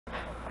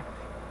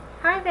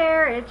Hi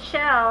there, it's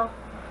Shell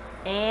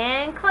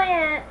and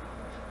Clint.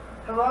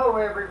 Hello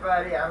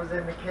everybody, I was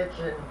in the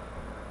kitchen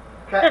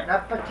cutting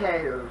up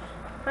potatoes.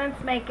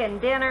 Clint's making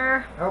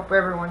dinner. Hope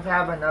everyone's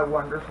having a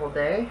wonderful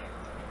day.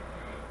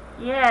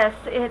 Yes,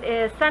 it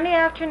is Sunday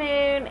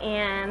afternoon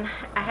and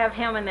I have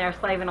him in there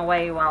slaving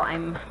away while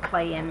I'm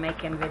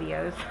making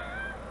videos.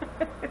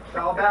 It's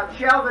all about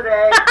Shell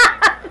today.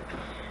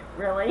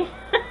 Really?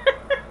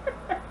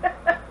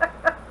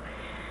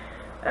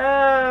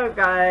 Oh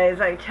guys,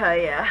 I tell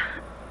ya.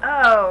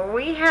 Oh,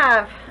 we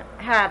have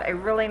had a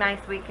really nice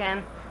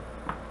weekend.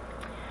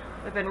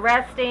 We've been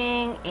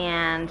resting,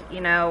 and you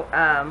know,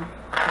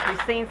 if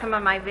you've seen some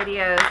of my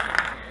videos,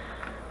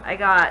 I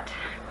got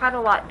quite a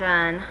lot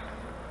done,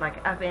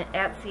 like up in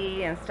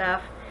Etsy and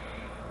stuff,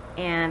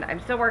 and I'm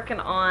still working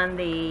on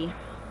the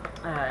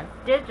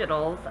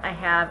digitals. I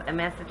have a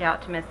message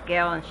out to Miss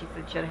Gayle, and she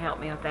said she'll help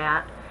me with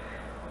that,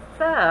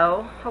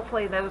 so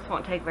hopefully those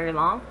won't take very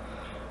long.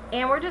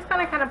 And we're just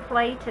going to kind of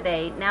play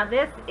today. Now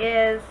this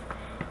is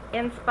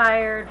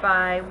inspired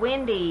by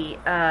Wendy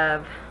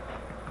of,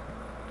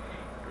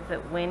 is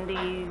it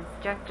Wendy's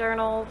Junk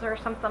Journals or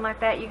something like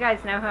that? You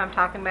guys know who I'm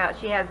talking about.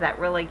 She has that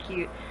really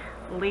cute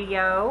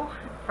Leo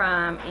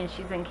and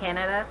she's in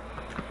Canada.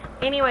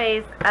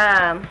 Anyways,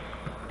 I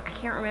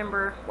can't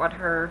remember what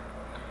her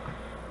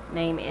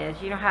name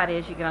is. You know how it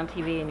is, you get on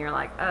TV and you're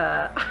like,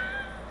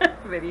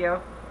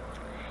 video.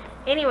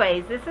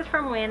 Anyways, this is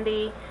from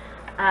Wendy.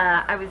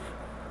 I was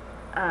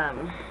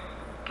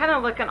kind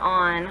of looking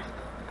on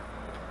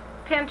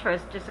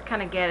Pinterest just to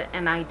kind of get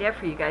an idea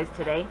for you guys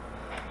today,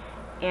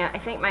 and I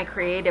think my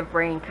creative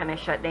brain kind of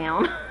shut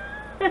down.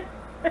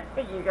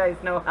 You guys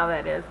know how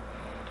that is.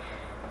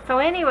 So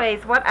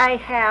anyways, what I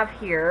have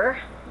here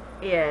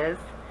is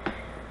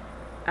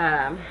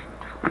I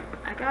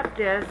got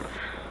this,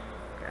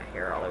 got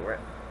hair all over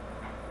it,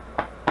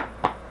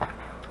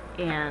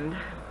 and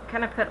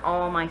kind of put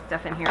all my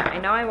stuff in here. I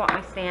know I want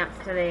my stamps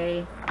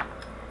today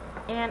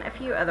and a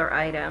few other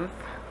items.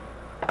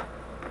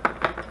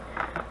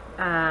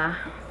 So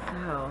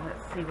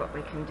let's see what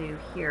we can do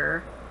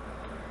here.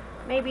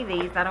 Maybe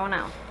these, I don't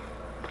know.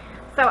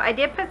 So I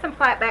did put some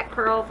flat back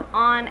pearls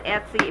on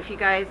Etsy if you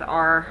guys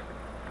are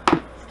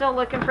still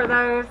looking for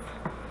those.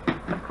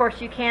 Of course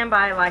you can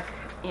buy, like,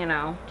 you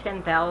know,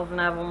 10,000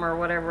 of them or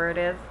whatever it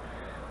is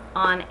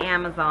on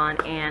Amazon,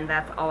 and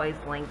that's always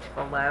linked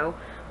below.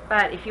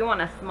 But if you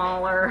want a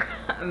smaller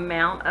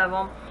amount of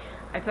them,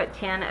 I put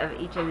 10 of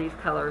each of these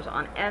colors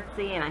on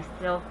Etsy, and I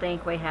still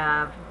think we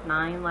have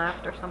 9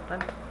 left or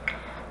something.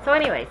 So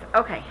anyways,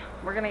 okay,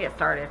 we're going to get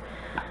started.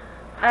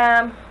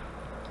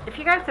 If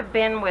you guys have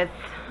been with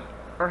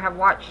or have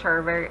watched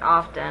her very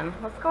often,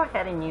 let's go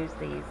ahead and use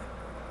these.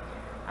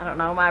 I don't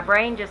know, my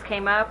brain just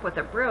came up with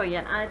a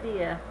brilliant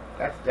idea.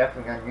 That's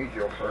definitely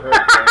unusual for her.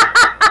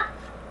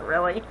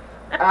 Really?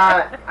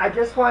 I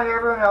just want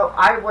everyone to know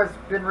I was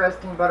been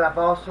resting, but I've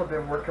also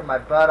been working my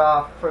butt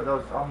off for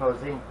those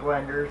ink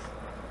blenders.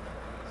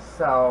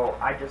 So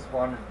I just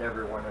wanted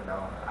everyone to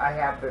know I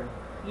have been.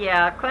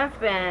 Yeah, Clint's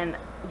been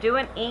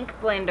doing ink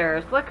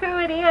blenders. Look who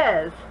it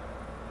is.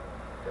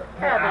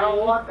 Hey, I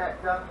don't want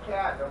that dumb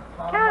cat.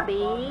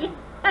 Cubby.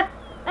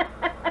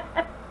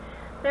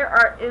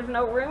 There is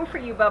no room for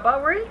you,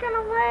 Bubba. Where are you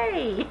gonna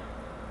lay?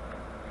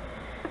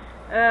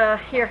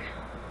 Here.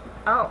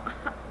 Oh.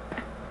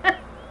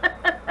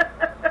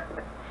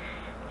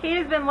 He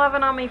has been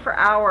loving on me for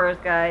hours,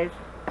 guys.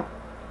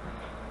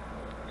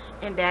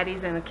 And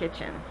Daddy's in the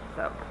kitchen.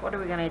 So, what are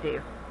we going to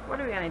do? What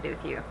are we going to do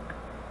with you?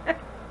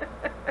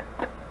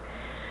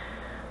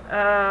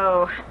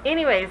 Oh,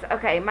 anyways,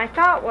 okay. My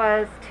thought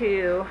was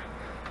to...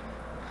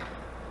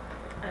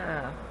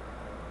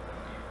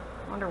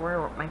 wonder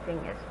where my thing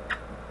is.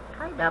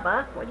 Hi,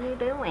 Bubba. What are you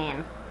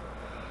doing?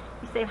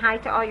 You saying hi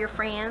to all your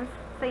friends?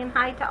 Saying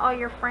hi to all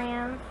your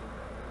friends?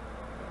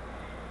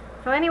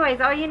 So anyways,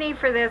 all you need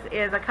for this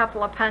is a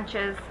couple of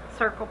punches,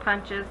 circle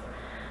punches.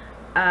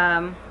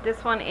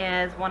 This one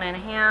is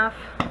 1.5,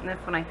 and this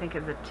one I think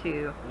is a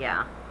 2,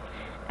 yeah.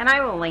 And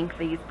I will link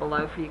these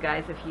below for you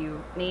guys if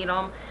you need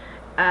them.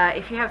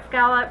 If you have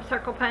scallop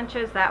circle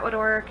punches, that would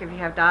work. If you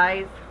have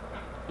dies,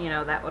 you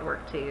know, that would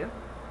work too.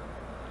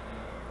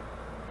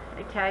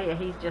 I tell you,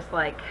 he's just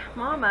like,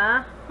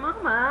 Mama,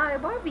 Mama, I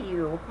love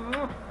you.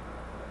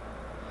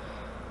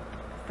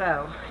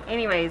 So,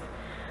 anyways,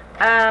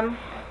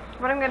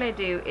 what I'm going to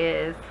do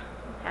is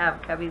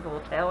have Cubby's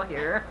little tail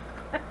here.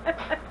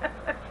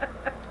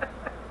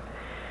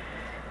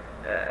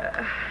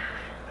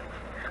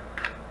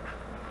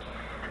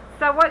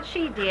 So what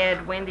she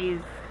did,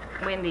 Wendy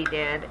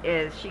did,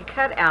 is she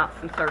cut out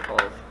some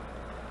circles.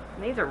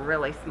 And these are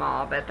really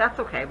small, but that's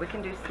okay. We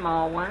can do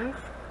small ones.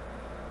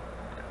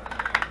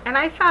 And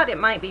I thought it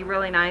might be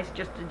really nice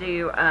just to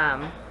do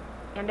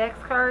index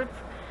cards,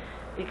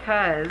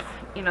 because,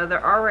 you know,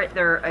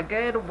 they're a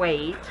good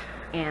weight.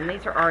 And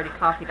these are already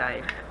coffee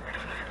dyed.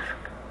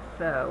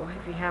 So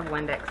if you have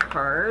Windex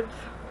cards,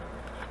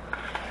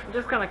 I'm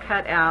just going to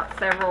cut out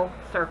several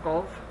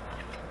circles.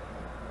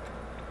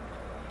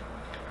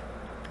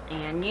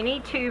 And you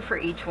need 2 for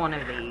each one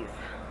of these.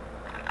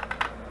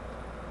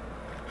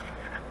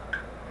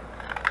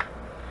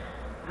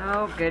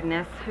 Oh,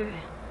 goodness.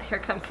 Here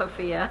comes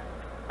Sophia.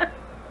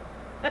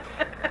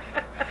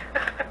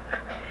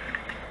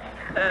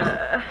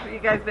 Have you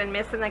guys been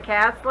missing the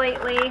cats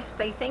lately?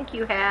 They think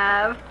you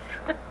have.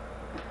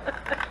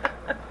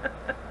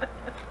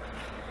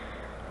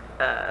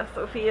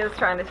 Sophia's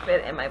trying to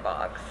fit in my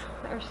box.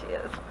 There she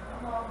is.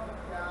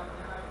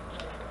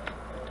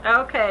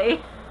 Okay.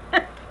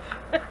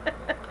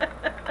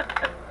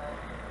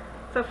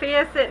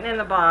 Sophia's sitting in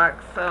the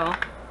box, so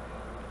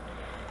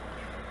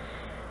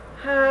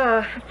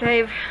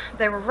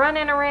they were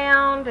running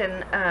around,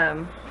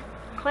 and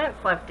Clint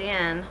slept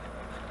in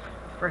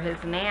for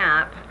his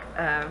nap.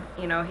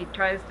 You know, he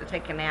tries to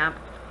take a nap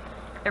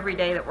every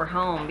day that we're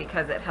home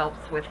because it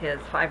helps with his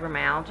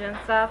fibromyalgia and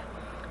stuff,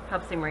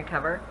 helps him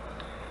recover.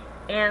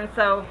 And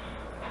so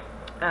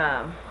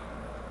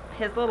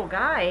his little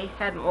guy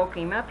hadn't woke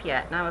him up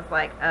yet, and I was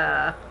like,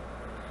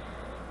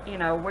 you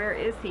know, where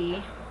is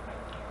he?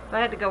 So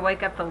I had to go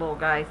wake up the little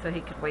guy so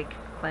he could wake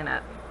Clint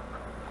up.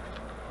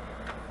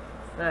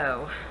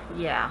 So,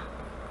 yeah.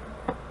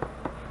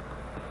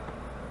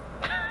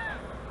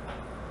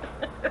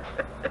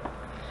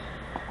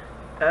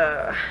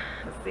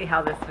 Let's see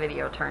how this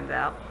video turns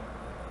out.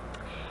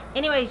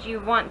 Anyways,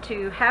 you want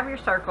to have your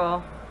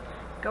circle.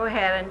 Go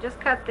ahead and just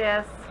cut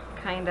this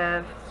kind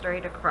of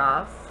straight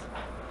across,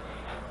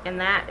 and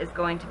that is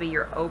going to be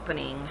your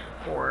opening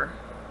for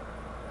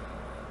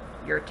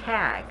your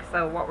tag.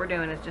 So what we're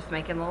doing is just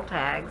making little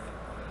tags,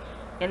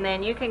 and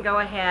then you can go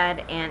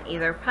ahead and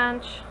either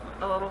punch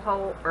a little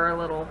hole or a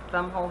little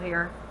thumb hole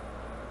here,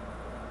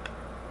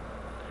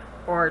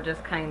 or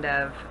just kind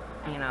of,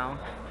 you know,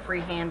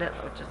 freehand it,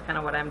 which is kind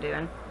of what I'm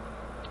doing.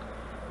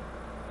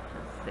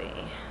 Let's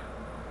see.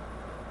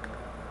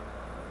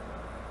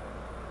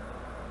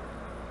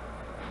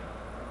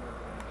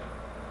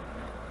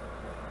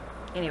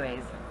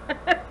 Anyways, I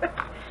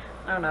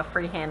don't know if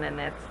freehanding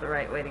it's the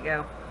right way to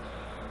go.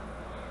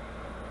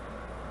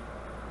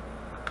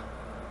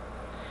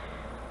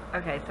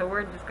 Okay, so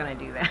we're just going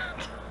to do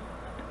that.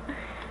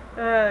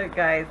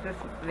 Guys, this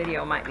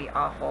video might be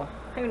awful.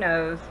 Who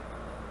knows?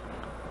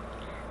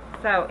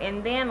 So,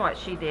 and then what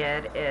she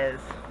did is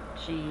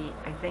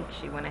I think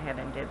she went ahead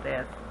and did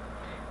this.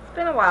 It's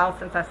been a while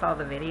since I saw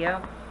the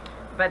video,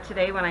 but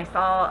today when I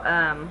saw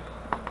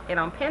it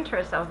on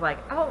Pinterest, I was like,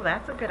 oh,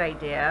 that's a good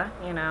idea,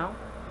 you know.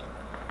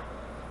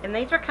 And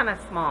these are kind of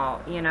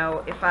small, you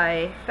know. If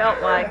I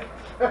felt like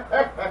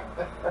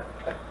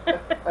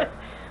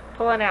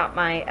pulling out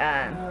my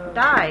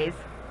dies,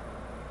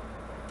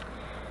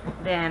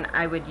 then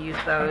I would use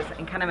those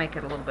and kind of make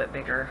it a little bit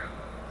bigger.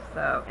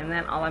 So, and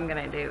then all I'm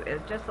going to do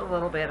is just a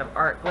little bit of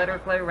art glitter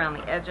glue around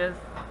the edges,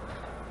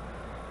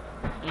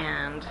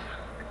 and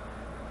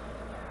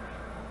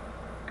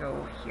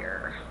go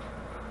here.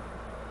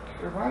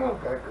 I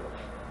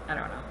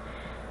don't know.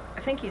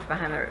 I think he's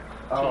behind the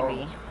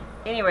TV.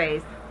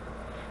 Anyways,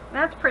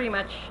 that's pretty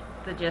much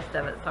the gist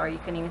of it. Sorry you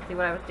couldn't even see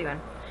what I was doing.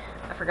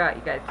 I forgot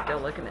you guys still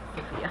looking at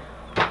Sophia.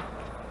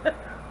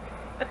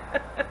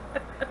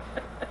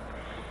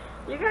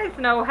 You guys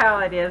know how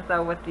it is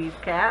though with these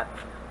cats.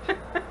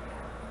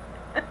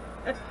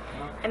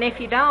 And if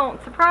you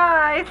don't,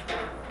 surprise!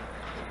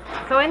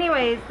 So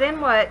anyways, then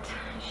what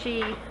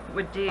she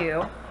would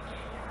do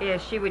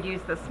is she would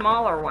use the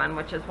smaller one,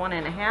 which is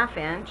 1.5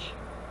 inch.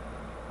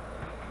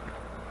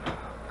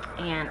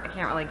 And I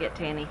can't really get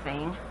to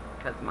anything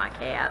because of my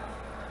cats.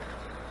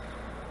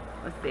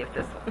 Let's see if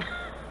this one...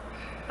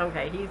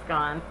 Okay, he's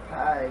gone.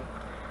 Hi.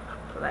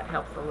 So that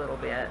helps a little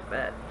bit,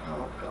 but...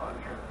 Oh, God.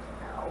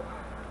 Ow.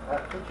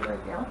 Put you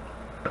right down.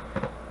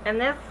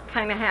 And this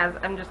kind of has...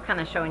 I'm just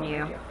kind of showing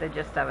you the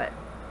gist of it.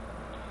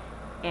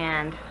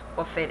 And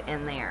will fit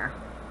in there.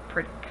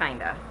 Pretty,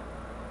 kind of.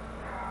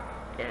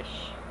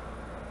 Ish.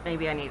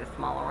 Maybe I need a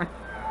smaller one.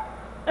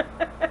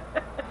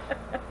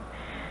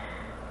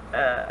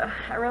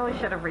 I really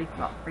should have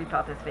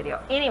rethought this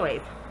video.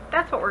 Anyways,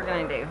 that's what we're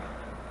going to do.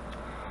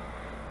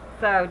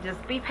 So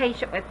just be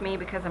patient with me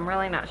because I'm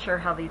really not sure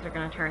how these are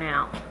going to turn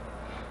out.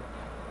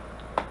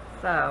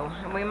 So,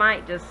 and we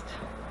might just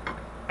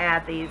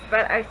add these.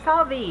 But I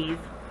saw these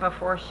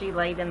before she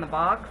laid in the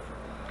box.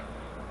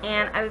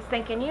 And I was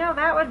thinking, you know,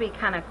 that would be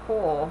kind of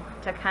cool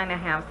to kind of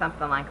have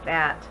something like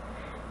that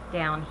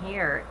down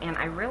here. And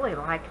I really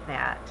like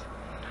that.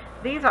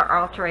 These are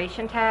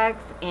alteration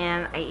tags,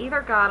 and I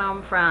either got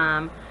them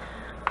from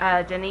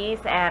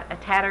Denise at A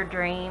Tattered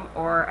Dream,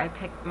 or I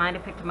might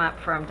have picked them up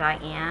from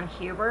Diane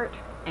Hubert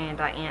and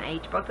Diane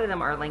H. Both of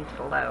them are linked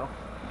below.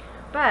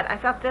 But I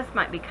thought this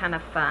might be kind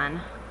of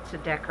fun to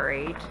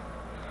decorate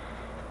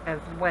as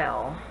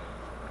well.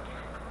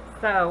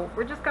 So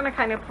we're just going to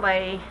kind of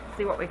play,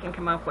 see what we can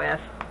come up with.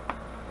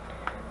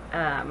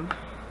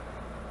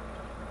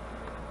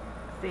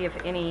 See if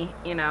any,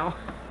 you know...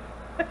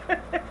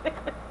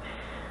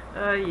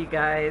 Oh, you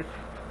guys.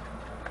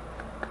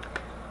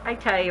 I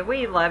tell you,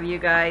 we love you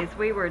guys.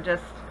 We were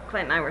just,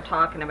 Clint and I were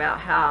talking about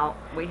how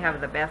we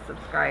have the best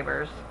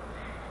subscribers.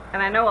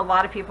 And I know a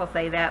lot of people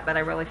say that, but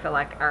I really feel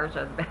like ours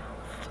are the best.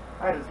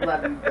 I just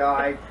love you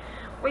guys.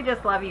 We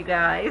just love you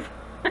guys.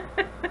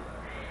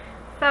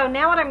 So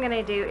now what I'm going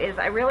to do is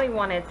I really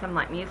wanted some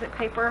like music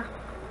paper.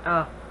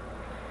 Oh,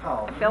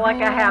 I feel like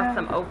I have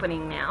some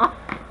opening now.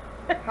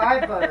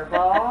 Hi,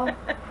 Butterball.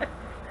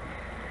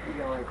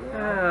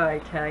 Oh, I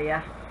tell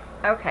ya.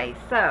 Okay,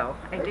 so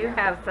I do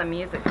have some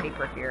music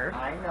paper here.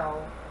 I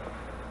know.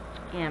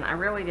 And I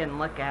really didn't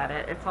look at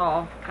it. It's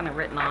all kind of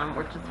written on,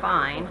 which is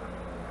fine.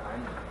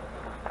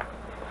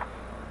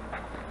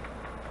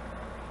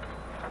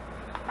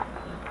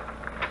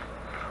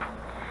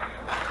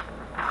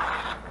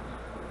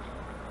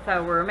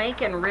 So we're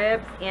making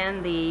ribs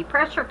in the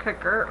pressure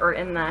cooker or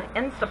in the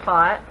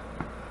Instapot.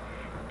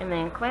 And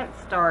then Clint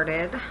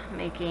started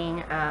making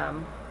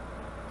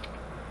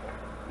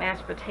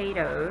mashed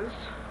potatoes.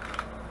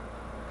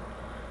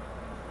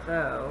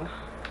 So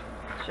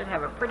should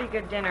have a pretty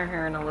good dinner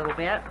here in a little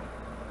bit.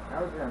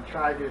 I was going to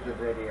try to do the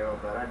video,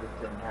 but I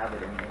just didn't have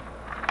it in me.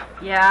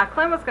 Yeah,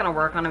 Clint was going to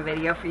work on a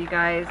video for you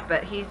guys,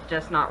 but he's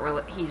just not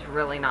really, he's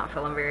really not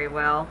feeling very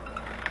well.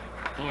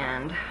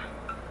 And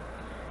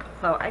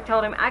so I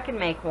told him I can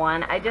make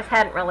one. I just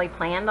hadn't really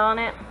planned on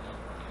it.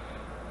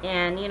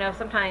 And, you know,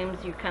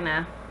 sometimes you kind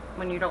of,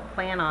 when you don't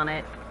plan on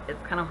it,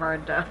 it's kind of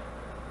hard to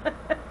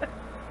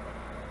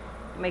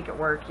make it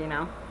work, you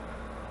know.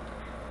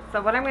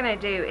 So what I'm going to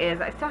do is,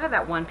 I still have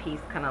that one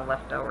piece kind of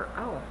left over.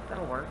 Oh,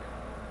 that'll work.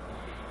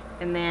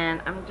 And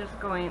then I'm just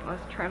going,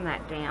 let's trim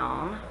that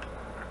down.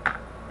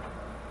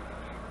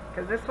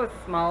 Because this was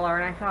smaller,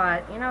 and I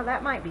thought, you know,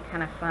 that might be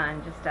kind of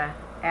fun just to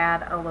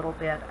add a little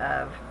bit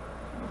of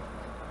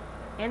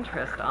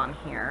interest on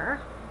here.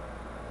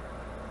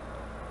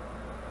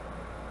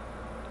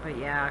 But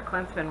yeah,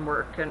 Clint's been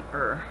working,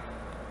 or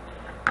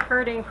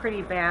hurting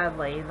pretty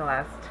badly the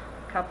last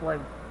couple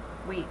of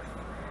weeks.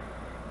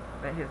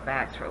 But his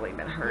back's really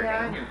been hurting.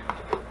 Yeah,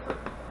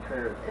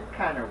 it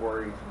kind of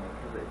worries me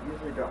because it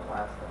usually don't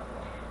last that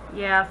long.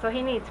 Yeah, so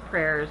he needs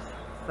prayers.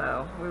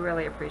 So we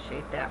really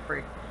appreciate that for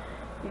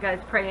you guys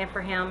praying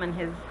for him and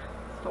his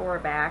sore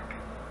back.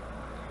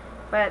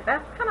 But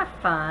that's kind of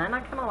fun. I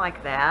kind of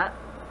like that.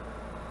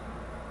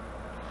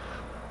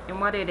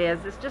 And what it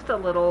is, it's just a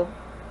little,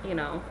 you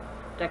know,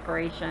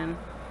 decoration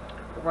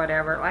or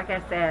whatever. Like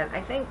I said,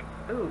 I think,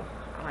 ooh,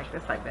 I like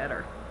this side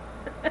better.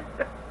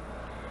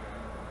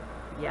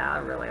 Yeah, I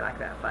really like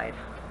that side.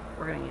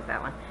 We're going to use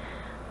that one.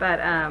 But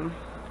I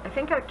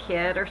think a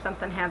kid or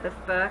something had this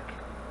book.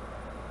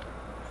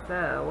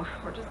 So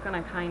we're just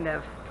going to kind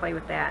of play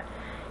with that.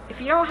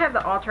 If you don't have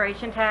the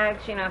alteration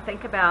tags, you know,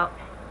 think about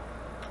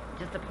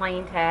just a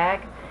plain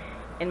tag.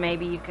 And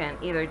maybe you can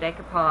either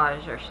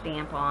decoupage or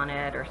stamp on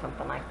it or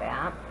something like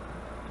that.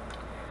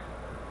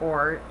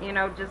 Or, you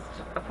know, just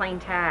a plain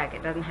tag.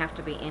 It doesn't have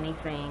to be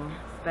anything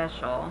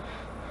special.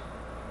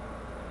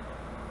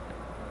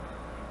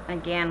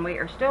 Again, we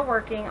are still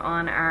working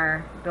on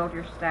our Build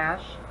Your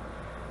Stash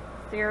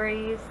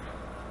series.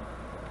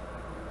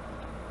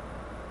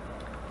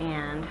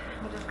 And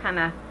I'm just kind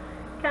of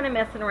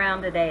messing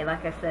around today.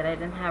 Like I said, I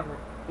didn't have,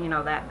 you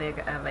know, that big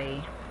of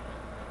a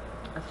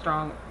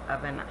strong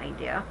of an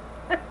idea.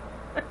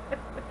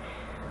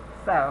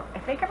 So I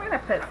think I'm going to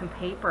put some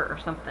paper or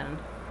something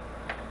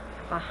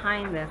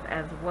behind this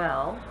as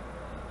well.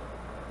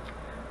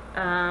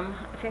 I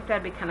think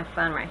that'd be kind of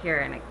fun right here,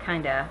 and it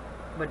kind of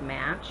would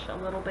match a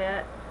little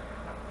bit.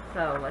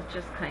 So let's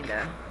just kind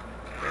of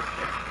rip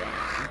this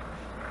down.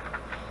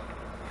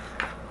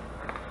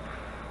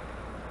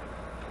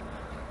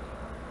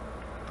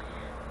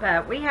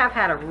 But we have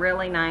had a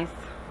really nice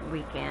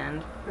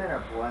weekend. It's been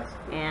a blessed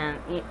week.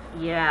 And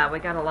yeah, we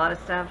got a lot of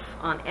stuff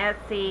on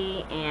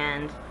Etsy,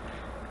 and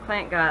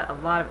Clint got a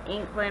lot of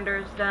ink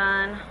blenders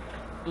done,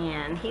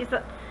 and he's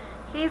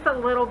a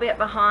little bit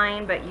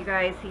behind, but you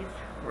guys, he's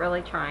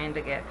really trying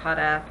to get caught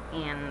up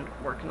and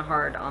working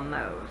hard on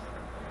those.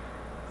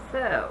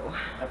 So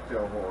I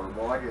feel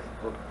horrible. I just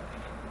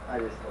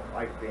don't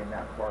like being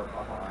that far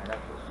behind.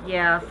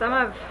 Yeah, some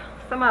of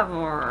them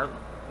are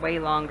way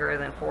longer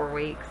than 4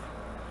 weeks.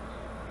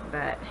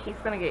 But he's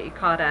going to get you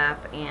caught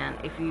up, and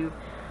if you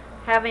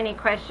have any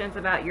questions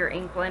about your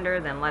ink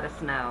blender, then let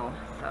us know.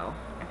 So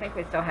I think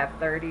we still have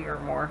 30 or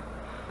more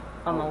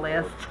on the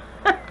list.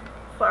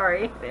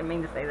 Sorry, didn't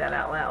mean to say that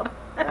out loud.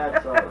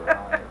 That's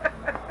alright.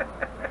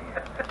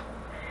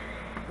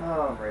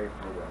 Oh, I'm ready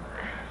for them.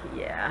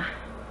 Yeah.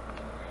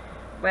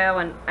 Well,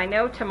 and I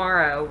know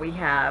tomorrow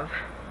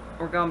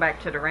we're going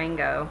back to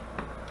Durango,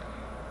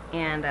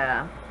 and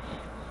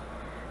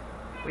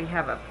we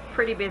have a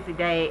pretty busy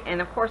day,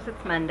 and of course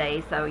it's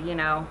Monday, so you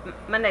know,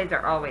 Mondays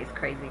are always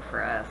crazy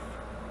for us.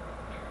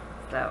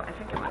 So I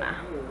think I'm gonna,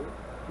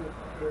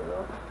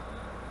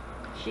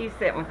 she's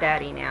sitting with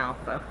Daddy now,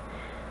 so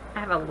I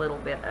have a little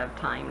bit of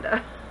time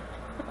to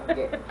I'm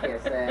getting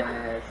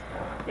kisses.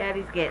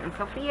 Daddy's getting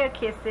Sophia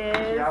kisses.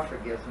 She also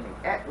gives me,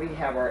 we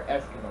have our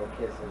Eskimo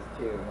kisses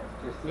too, and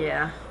it's just so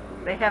yeah,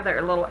 sweet. they have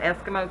their little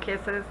Eskimo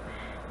kisses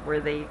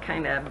where they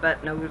kind of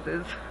butt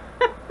noses.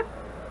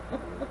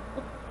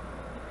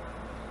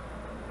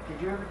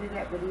 Did you ever do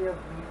that video of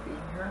me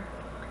feeding her?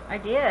 I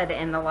did,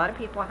 and a lot of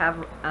people have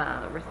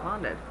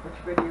responded. Which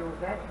video was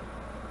that?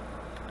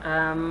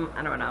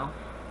 I don't know.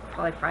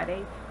 Probably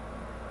Fridays.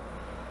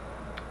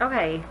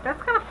 Okay,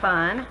 that's kind of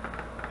fun.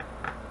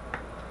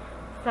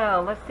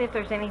 So let's see if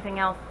there's anything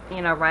else,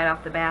 you know, right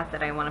off the bat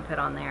that I want to put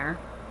on there.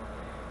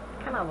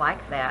 I kind of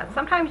like that.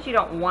 Sometimes you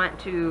don't want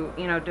to,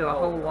 you know, do a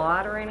whole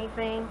lot or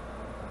anything.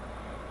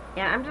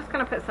 And I'm just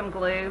going to put some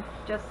glue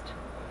just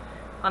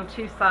on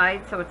two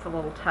sides so it's a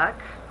little tuck.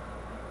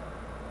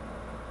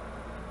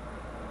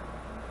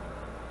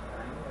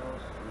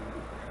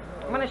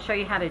 I'm going to show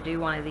you how to do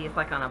one of these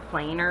like on a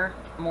planer,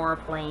 more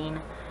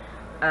plain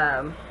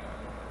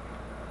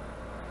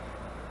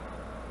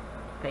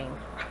thing.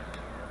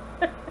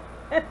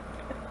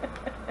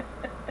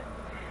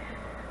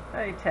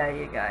 I tell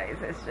you guys,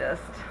 it's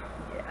just,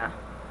 yeah.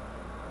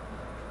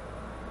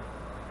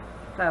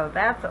 So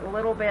that's a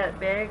little bit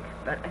big,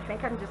 but I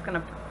think I'm just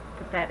going to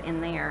put that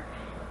in there.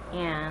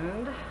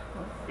 And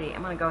let's see,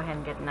 I'm going to go ahead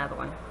and get another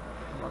one.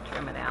 And we'll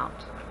trim it out.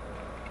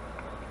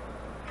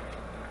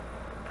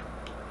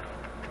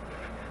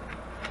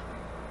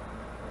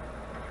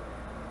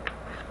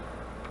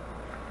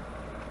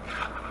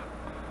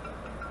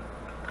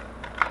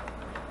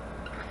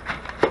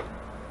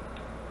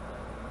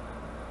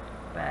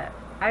 But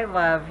I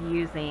love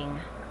using,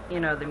 you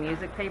know, the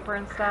music paper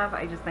and stuff.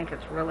 I just think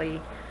it's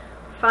really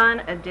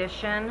fun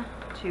addition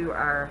to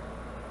our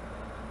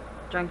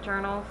junk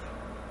journals.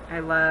 I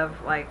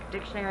love like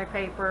dictionary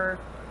paper,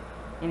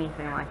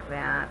 anything like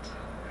that.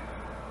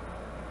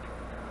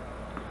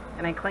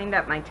 And I cleaned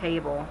up my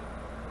table.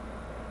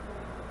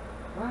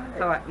 What?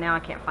 So now I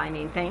can't find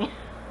anything.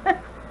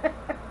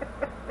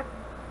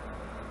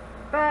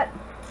 But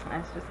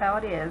that's just how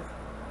it is.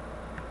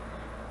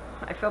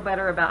 I feel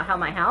better about how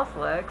my house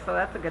looks, so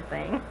that's a good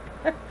thing.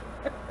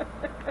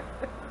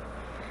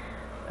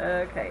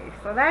 Okay,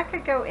 so that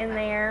could go in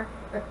there.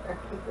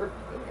 You're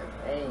being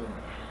a pain.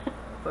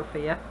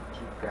 Sophia.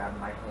 She grabbed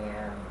my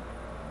hand.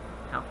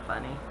 How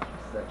funny.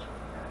 She's such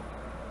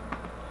a...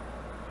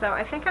 So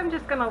I think I'm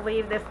just going to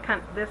leave this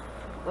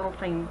little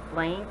thing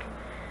blank.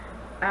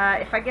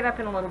 If I get up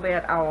in a little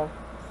bit, I'll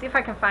see if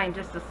I can find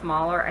just a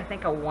smaller. I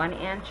think a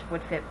 1-inch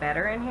would fit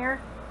better in here.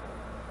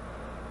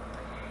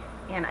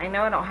 And I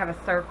know I don't have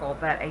a circle,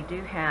 but I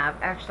do have,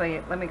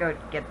 actually, let me go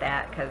get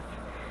that because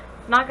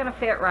it's not going to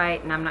fit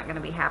right and I'm not going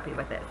to be happy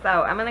with it. So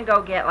I'm going to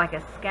go get like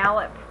a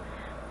scallop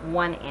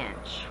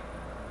 1-inch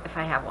if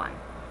I have one.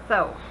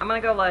 So I'm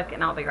going to go look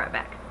and I'll be right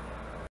back.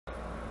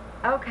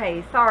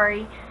 Okay,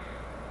 sorry.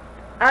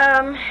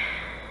 I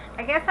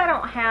guess I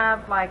don't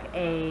have like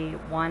a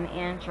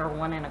 1-inch or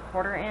 1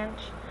 1/4 inch.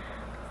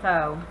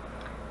 So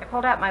I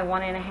pulled out my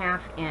 1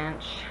 1/2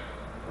 inch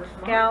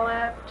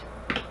scalloped.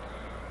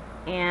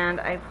 And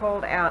I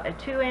pulled out a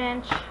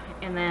 2-inch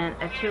and then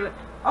a 2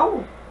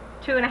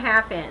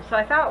 1/2 inch. So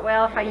I thought,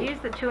 well, if I use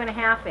the 2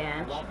 1/2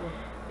 inch,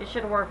 it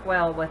should work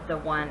well with the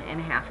 1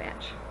 1/2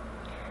 inch.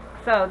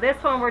 So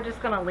this one we're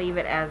just going to leave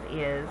it as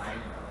is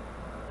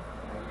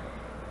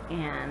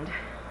and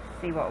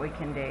see what we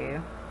can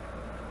do.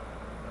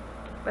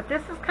 But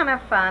this is kind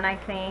of fun, I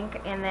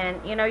think. And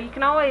then, you know, you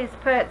can always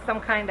put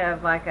some kind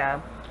of like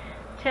a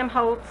Tim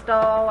Holtz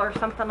doll or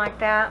something like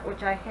that,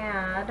 which I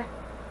had.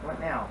 What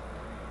now?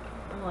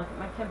 Look at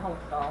my Tim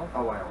Holtz dolls.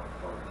 Oh, I already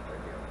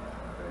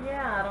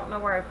Yeah, I don't know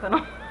where I put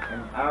them.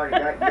 And I already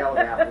got yelled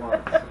at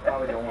once. So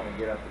probably don't want to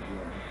get up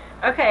again.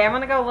 Okay, I'm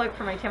going to go look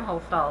for my Tim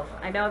Holtz dolls.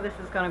 I know this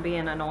is going to be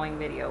an annoying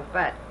video,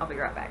 but I'll be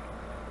right back.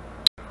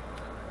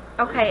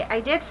 Okay, I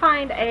did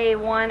find a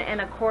 1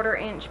 1/4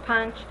 inch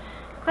punch.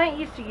 Clint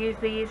used to use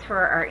these for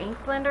our ink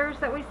blenders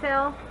that we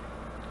sell.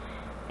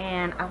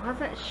 And I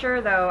wasn't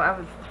sure though, I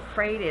was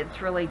afraid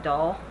it's really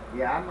dull.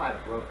 Yeah, I might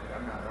have broken it.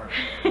 I'm not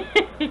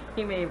sure.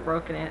 You may have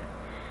broken it.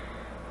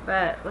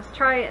 But let's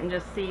try it and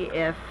just see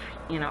if,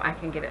 you know, I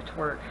can get it to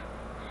work.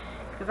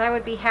 Because I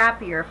would be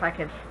happier if I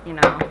could, you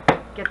know,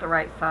 get the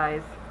right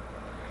size.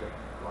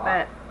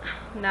 But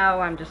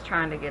no, I'm just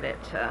trying to get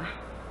it to...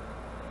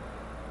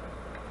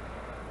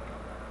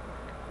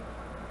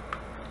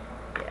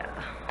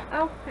 Yeah.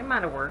 Oh, it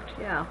might have worked.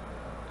 Yeah.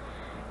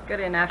 Good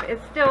enough.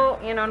 It's still,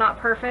 you know, not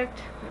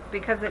perfect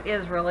because it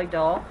is really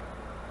dull.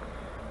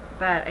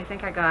 But I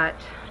think I got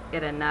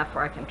it enough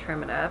where I can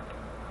trim it up.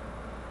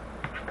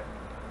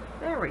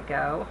 There we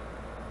go.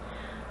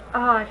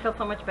 Oh, I feel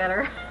so much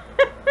better.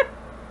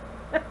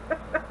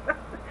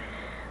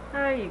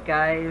 Oh, you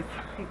guys,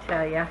 I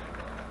tell ya.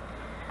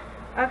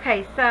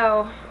 Okay,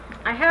 so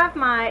I have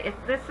my,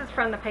 this is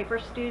from the Paper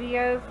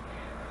Studios.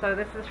 So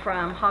this is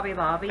from Hobby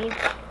Lobby.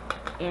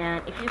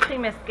 And if you see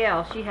Miss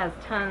Gayle, she has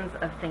tons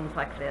of things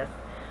like this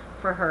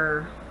for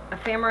her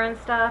ephemera and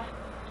stuff.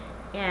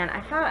 And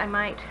I thought I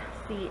might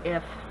see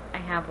if I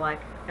have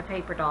like a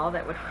paper doll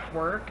that would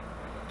work.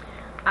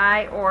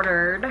 I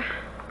ordered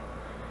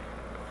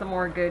some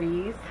more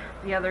goodies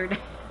the other day.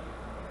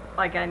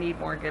 Like I need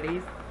more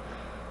goodies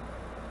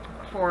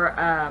for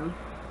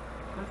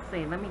let's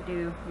see, let me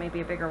do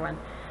maybe a bigger one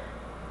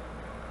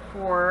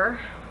for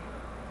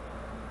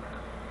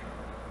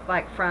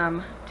like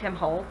from Tim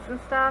Holtz and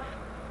stuff.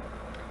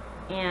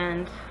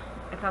 And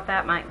I thought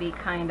that might be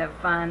kind of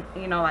fun,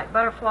 you know, like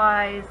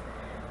butterflies,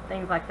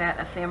 things like that,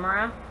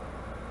 ephemera.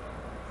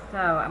 So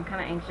I'm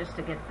kind of anxious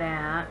to get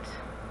that.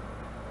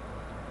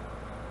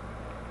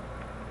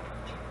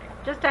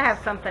 just to have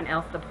something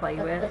else to play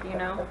with, you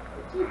know.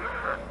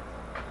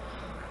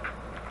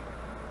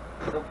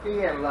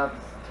 Sophia loves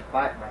to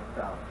bite my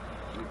thumb.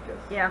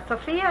 Yeah,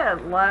 Sophia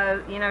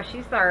loves, you know,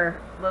 she's our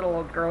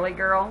little girly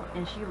girl,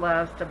 and she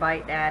loves to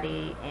bite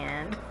Daddy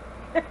and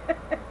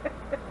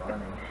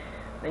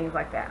things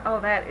like that. Oh,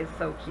 that is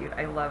so cute.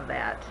 I love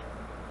that.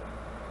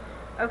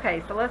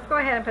 Okay, so let's go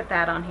ahead and put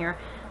that on here.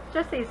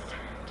 Just these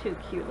two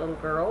cute little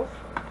girls.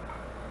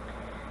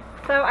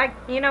 So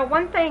you know,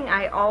 one thing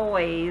I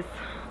always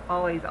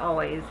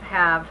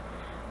have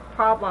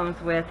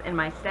problems with in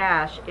my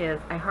stash is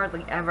I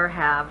hardly ever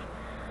have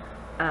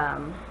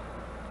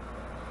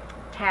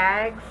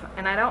tags,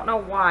 and I don't know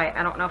why.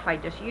 I don't know if I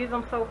just use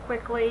them so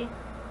quickly.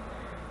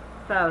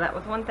 So that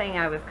was one thing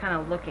I was kind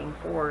of looking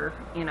for,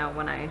 you know,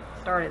 when I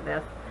started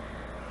this.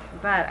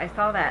 But I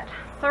saw that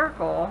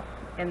circle,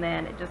 and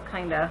then it just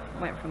kind of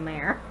went from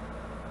there.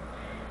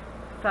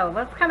 So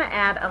let's kind of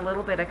add a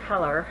little bit of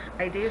color.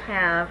 I do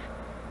have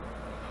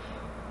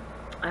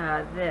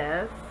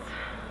this.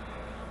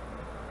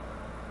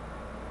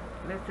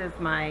 This is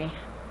my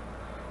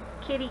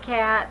kitty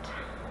cat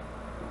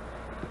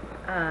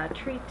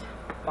treat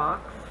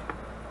box,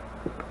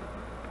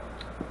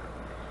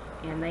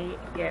 and they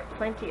get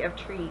plenty of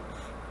treats.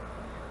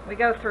 We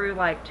go through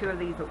like 2 of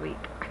these a week.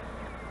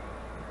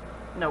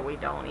 No, we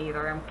don't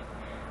either.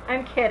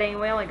 I'm kidding.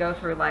 We only go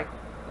through like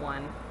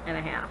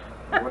 1.5.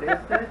 What is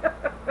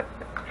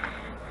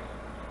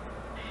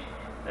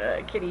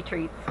it? Kitty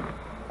treats.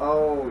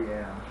 Oh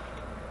yeah.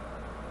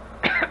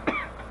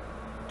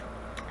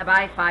 I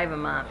buy 5 a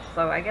month,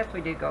 so I guess we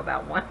do go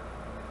about 1.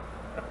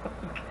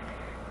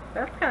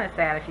 That's kind of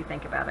sad if you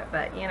think about it,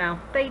 but you know,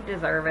 they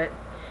deserve it.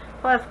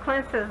 Plus,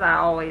 Clint says I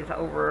always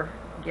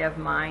overgive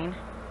mine.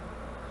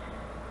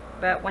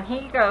 But when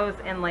he goes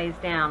and lays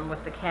down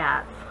with the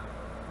cats,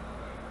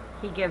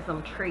 he gives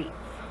them treats.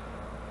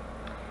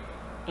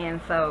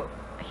 And so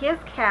his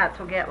cats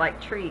will get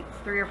like treats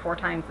 3 or 4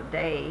 times a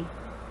day.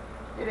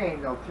 It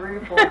ain't no 3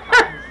 or 4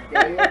 times a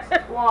day,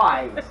 it's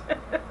twice.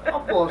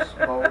 I'll blow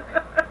smoke.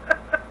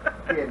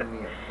 Give me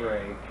a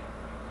break.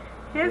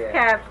 His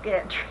cats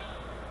get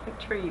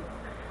treats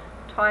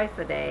twice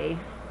a day,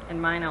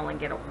 and mine only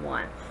get it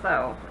once.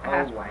 So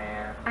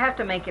wow. I have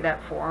to make it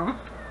up for them.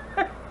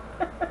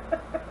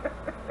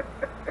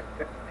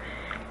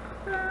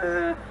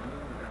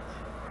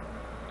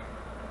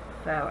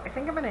 So I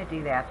think I'm going to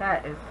do that.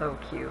 That is so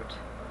cute.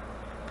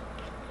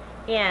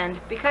 And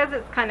because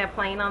it's kind of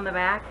plain on the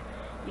back,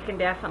 you can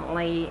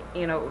definitely,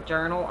 you know,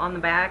 journal on the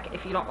back.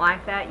 If you don't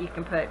like that, you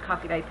can put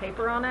coffee dye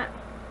paper on it.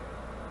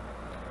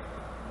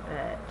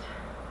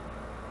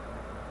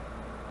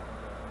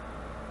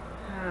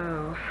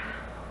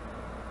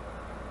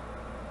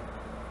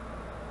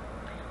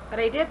 But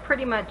I did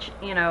pretty much,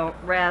 you know,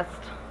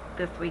 rest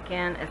this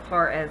weekend as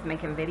far as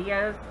making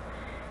videos.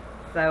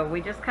 So we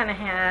just kind of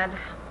had,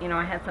 you know,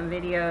 I had some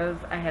videos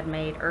I had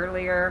made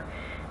earlier.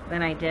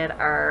 Then I did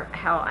our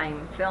how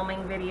I'm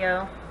filming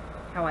video,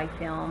 how I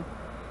film,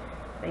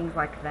 things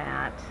like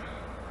that.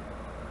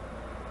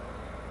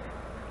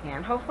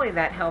 And hopefully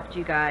that helped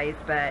you guys,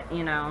 but,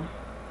 you know,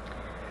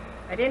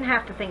 I didn't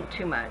have to think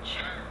too much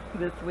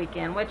this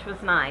weekend, which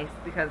was nice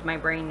because my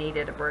brain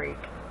needed a break.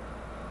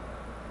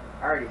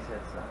 I already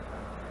said something.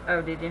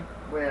 Oh, did you?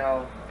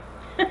 Well,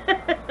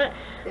 it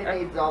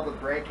needs all the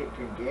break it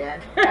can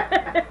get.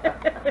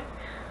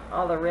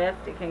 All the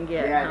rest it can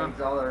get. Yeah, huh? it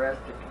needs all the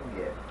rest it can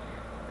get.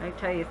 I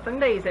tell you, some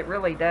days it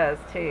really does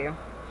too.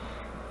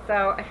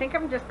 So I think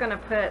I'm just going to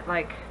put,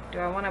 like, do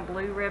I want a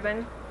blue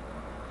ribbon?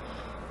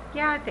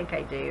 Yeah, I think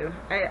I do.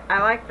 I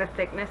like the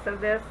thickness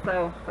of this,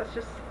 so let's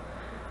just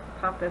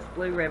pop this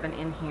blue ribbon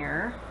in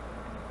here.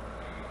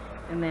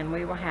 And then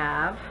we will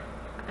have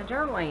a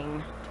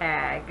journaling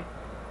tag,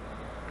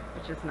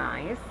 which is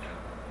nice.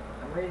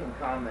 I'm reading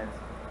comments.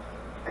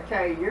 I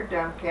tell you, your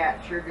dumb cat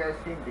sure does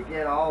seem to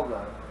get all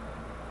the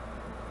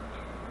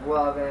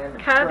loving and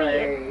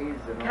praise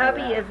and all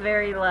Cubby that. is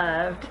very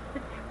loved.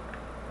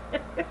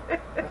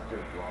 That's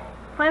just wrong.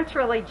 Clint's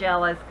really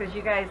jealous because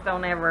you guys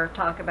don't ever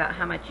talk about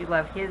how much you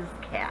love his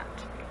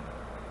cat.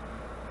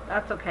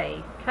 That's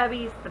okay.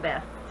 Cubby's the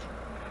best.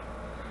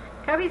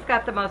 Cubby's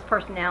got the most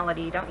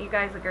personality. Don't you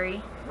guys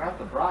agree? Not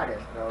the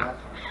brightest, though.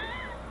 That's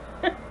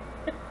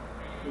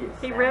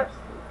for sure.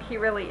 He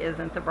really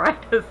isn't the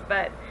brightest,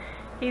 but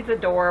he's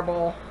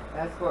adorable.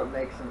 That's what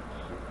makes him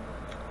cute.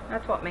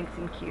 That's what makes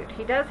him cute.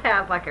 He does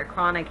have like a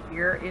chronic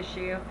ear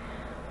issue,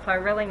 so I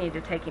really need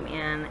to take him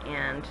in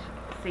and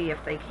see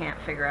if they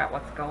can't figure out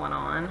what's going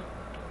on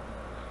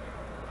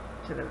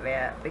to the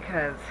vet,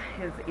 because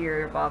his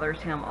ear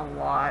bothers him a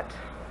lot.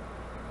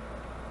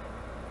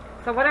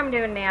 So what I'm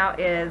doing now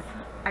is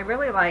I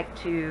really like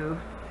to,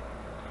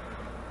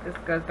 this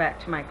goes back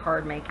to my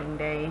card making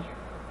day,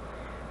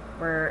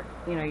 where,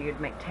 you know, you'd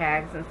make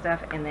tags and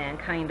stuff and then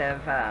kind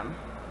of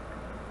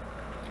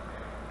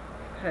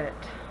put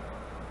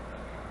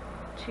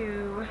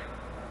 2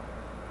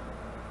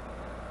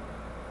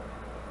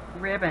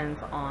 ribbons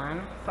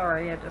on.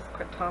 Sorry, I just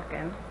quit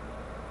talking.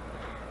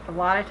 A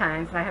lot of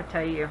times, I have to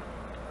tell you,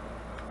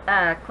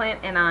 Clint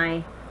and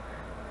I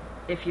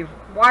if you've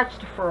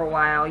watched for a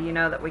while, you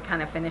know that we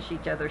kind of finish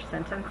each other's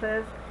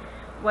sentences.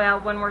 Well,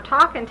 when we're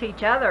talking to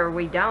each other,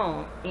 we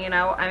don't, you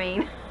know, I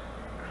mean,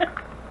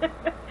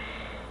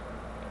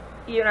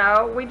 you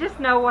know, we just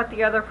know what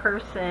the other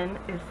person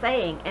is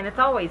saying, and it's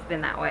always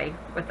been that way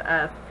with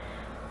us.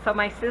 So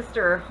my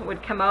sister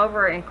would come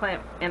over, and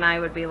Clint and I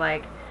would be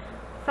like,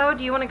 so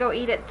do you want to go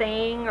eat at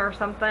Thing or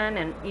something?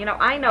 And, you know,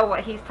 I know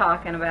what he's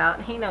talking about,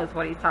 and he knows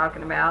what he's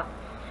talking about.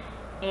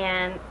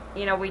 And,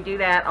 you know, we do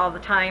that all the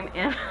time,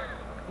 and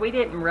we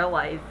didn't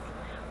realize,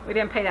 we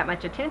didn't pay that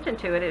much attention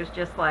to it. It was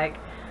just like,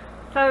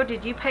 so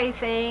did you pay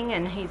Thing?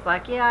 And he's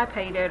like, yeah, I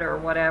paid it, or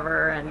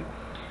whatever. And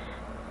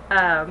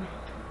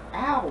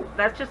Ow.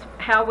 that's just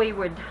how we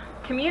would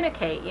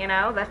communicate, you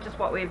know. That's just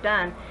what we've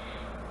done.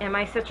 And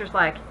my sister's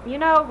like, you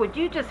know, would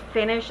you just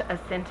finish a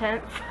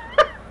sentence?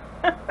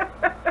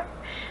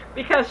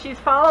 Because she's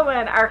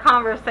following our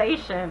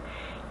conversation,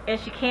 and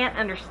she can't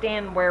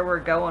understand where we're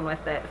going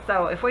with it.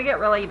 So if we get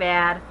really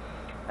bad,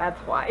 that's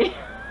why.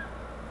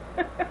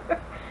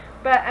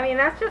 But, I mean,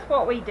 that's just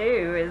what we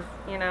do is,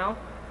 you know.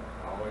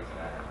 Always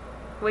have.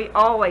 We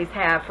always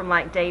have from,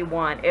 like, day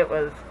one. It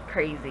was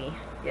crazy.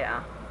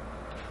 Yeah.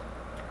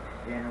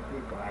 Yeah, no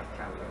people ask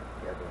how we got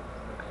together.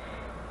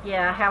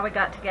 Yeah, how we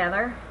got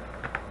together.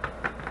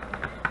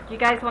 Do you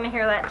guys want to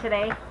hear that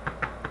today?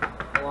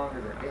 How long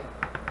has it been?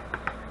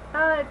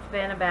 It's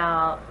been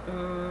about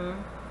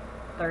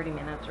 30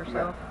 minutes or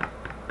so.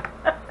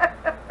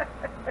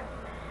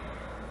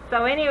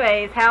 So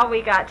anyways, how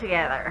we got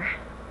together.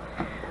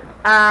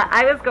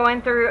 I was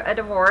going through a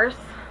divorce,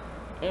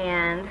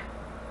 and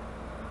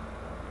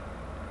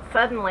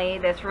suddenly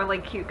this really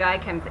cute guy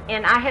comes,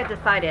 and I had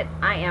decided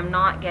I am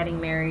not getting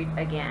married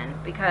again,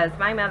 because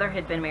my mother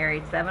had been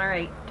married 7 or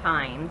 8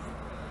 times,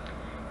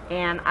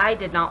 and I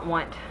did not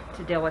want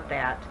to deal with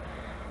that.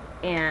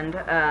 And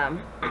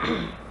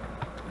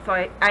so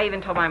I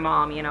even told my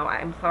mom, you know,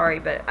 I'm sorry,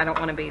 but I don't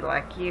want to be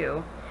like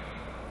you.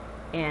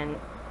 And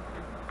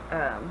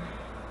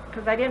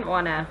because I didn't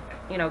want to,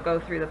 you know, go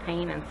through the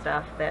pain and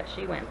stuff that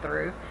she went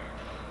through.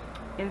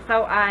 And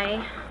so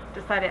I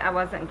decided I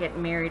wasn't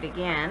getting married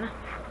again.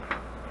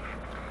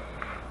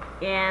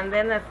 And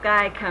then this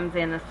guy comes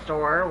in the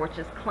store, which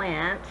is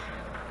Clint,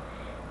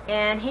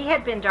 and he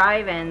had been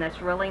driving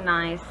this really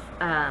nice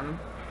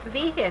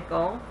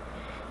vehicle,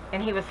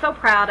 and he was so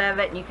proud of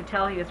it, and you could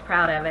tell he was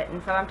proud of it.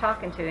 And so I'm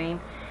talking to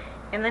him,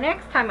 and the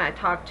next time I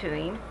talk to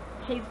him,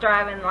 he's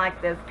driving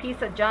like this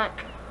piece of junk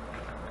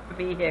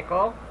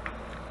vehicle,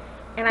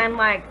 and I'm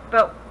like,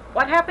 but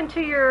what happened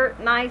to your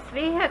nice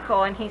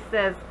vehicle? And he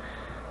says,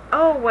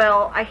 oh,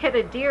 well, I hit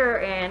a deer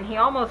and he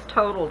almost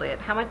totaled it.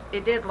 How much?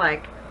 It did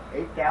like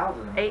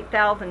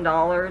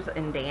 $8,000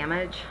 in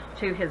damage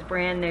to his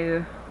brand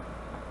new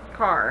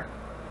car.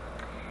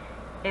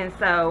 And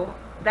so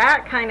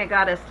that kind of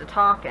got us to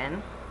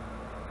talking,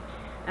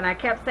 and I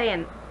kept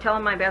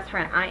telling my best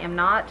friend, I am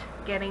not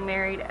getting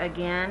married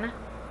again,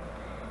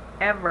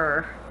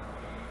 ever.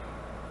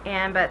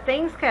 But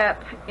things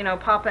kept, you know,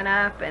 popping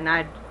up, and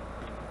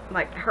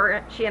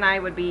she and I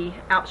would be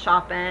out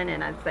shopping,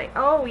 and I'd say,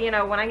 oh, you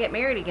know, when I get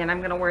married again, I'm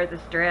going to wear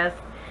this dress.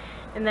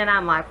 And then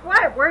I'm like,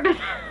 what? Where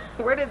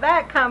did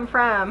that come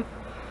from?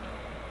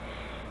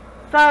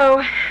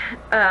 So,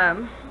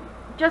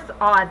 just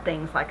odd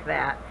things like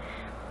that.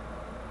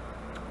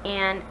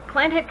 And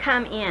Clint had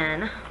come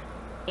in,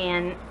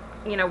 and,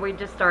 you know, we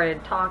just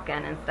started talking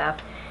and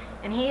stuff.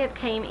 And he had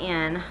came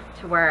in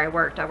to where I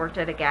worked. I worked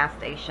at a gas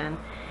station.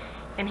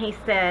 And he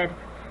said,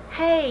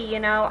 hey, you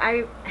know,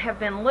 I have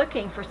been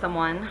looking for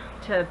someone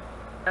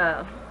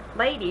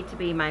lady to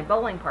be my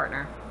bowling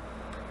partner.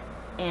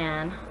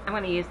 And I'm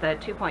going to use the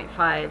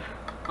 2.5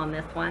 on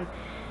this one.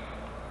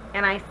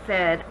 And I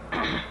said,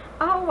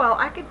 oh, well,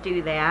 I could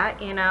do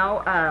that, you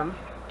know.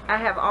 I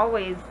have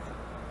always,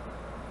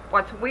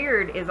 what's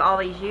weird is all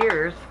these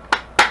years,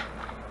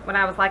 when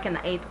I was like in the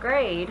 8th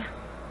grade,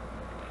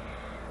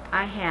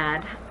 I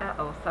had,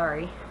 uh-oh,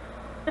 sorry.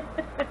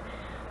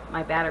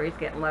 My battery's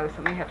getting low, so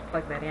I'm going to have to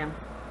plug that in.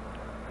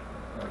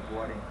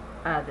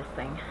 This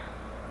thing.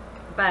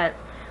 But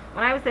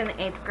when I was in the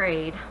 8th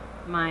grade,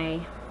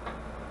 my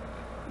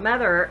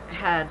mother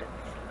had,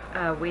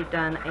 we'd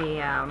done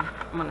a, I'm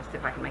going to see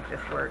if I can make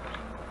this work.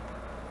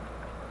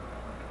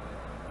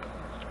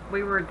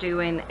 We were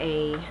doing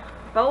a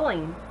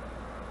bowling,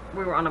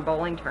 we were on a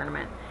bowling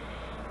tournament.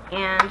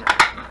 And,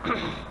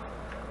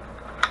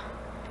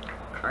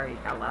 sorry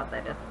how loud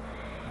that is.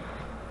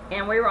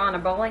 And we were on a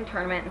bowling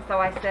tournament, and so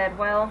I said,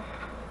 well,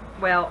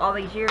 all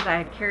these years I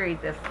had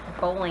carried this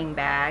bowling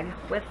bag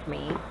with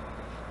me,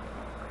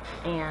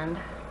 and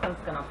I was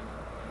going to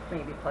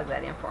maybe plug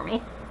that in for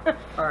me.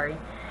 Sorry.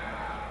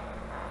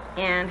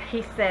 And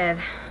he said,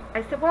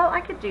 I said, well,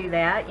 I could do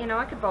that. You know,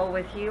 I could bowl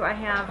with you. I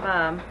have,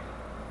 I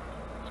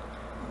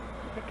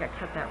think I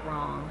cut that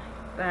wrong.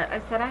 But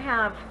I said, I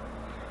have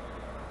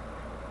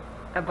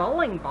a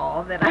bowling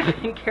ball that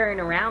I've been carrying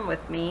around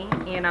with me.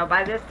 You know,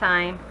 by this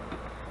time,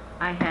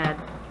 I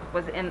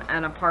was in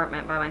an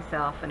apartment by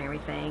myself and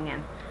everything.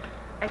 And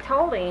I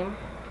told him,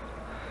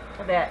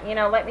 that, you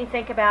know, let me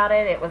think about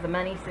it. It was a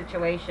money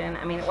situation.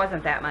 I mean, it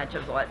wasn't that much. It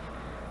was, what,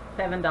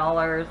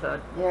 $7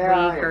 a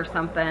week or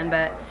something.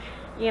 But,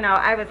 you know,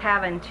 I was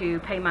having to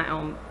pay my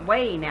own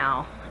way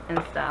now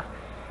and stuff.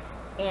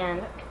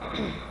 And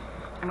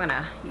I'm going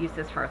to use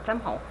this for a thumb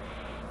hole.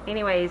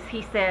 Anyways,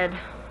 he said,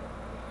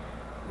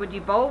 would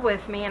you bowl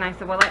with me? And I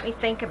said, well, let me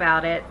think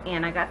about it.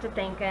 And I got to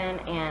thinking,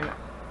 and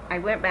I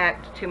went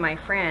back to my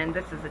friend.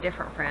 This is a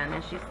different friend.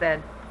 And she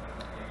said,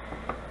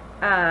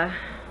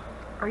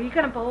 are you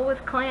going to bowl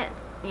with Clint?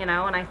 You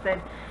know, and I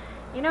said,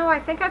 you know, I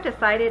think I've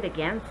decided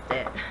against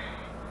it.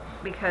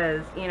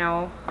 Because, you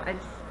know, I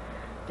just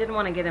didn't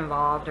want to get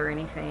involved or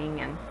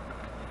anything. And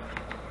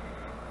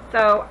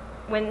so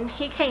when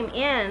he came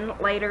in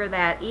later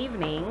that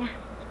evening,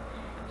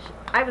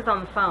 I was on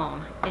the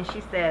phone, and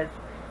she says,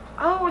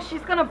 oh,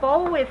 she's going to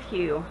bowl with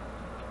you.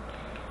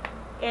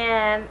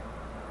 And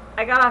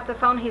I got off the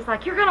phone. He's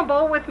like, you're going to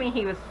bowl with me?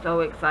 He was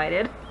so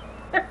excited.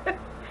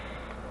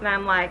 And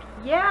I'm like,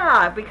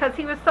 yeah, because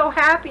he was so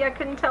happy I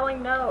couldn't tell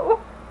him no.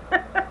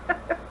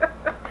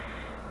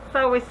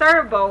 So we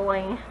started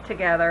bowling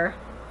together,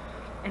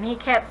 and he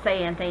kept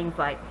saying things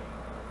like,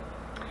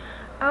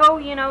 oh,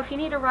 you know, if you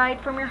need a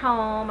ride from your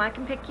home, I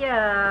can pick you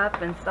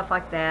up, and stuff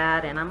like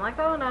that. And I'm like,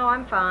 oh, no,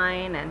 I'm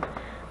fine. And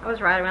I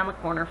was right around the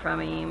corner from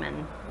him,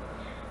 and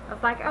I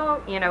was like,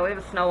 oh, you know, it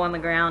was snow on the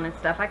ground and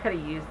stuff. I could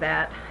have used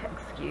that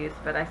excuse,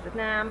 but I said,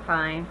 nah, I'm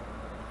fine.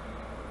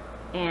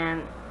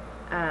 And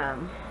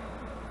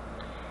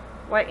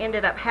what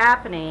ended up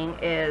happening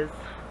is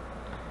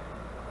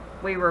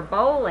we were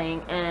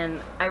bowling,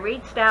 and I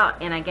reached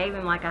out and I gave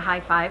him like a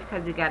high five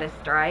because he got a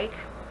strike.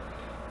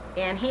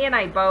 And he and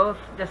I both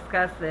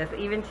discussed this,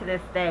 even to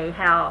this day,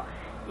 how,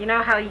 you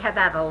know how you had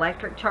that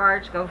electric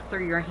charge go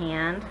through your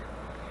hand?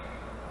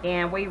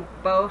 And we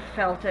both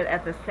felt it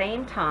at the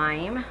same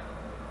time.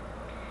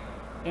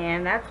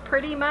 And that's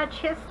pretty much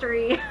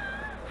history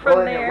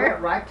from there. It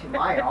went right to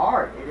my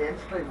heart. It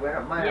instantly went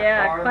up my heart.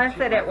 Yeah, Clint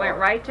said it went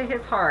right to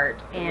his heart.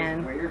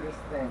 And it was the weirdest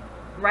thing.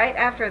 Right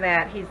after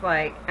that, he's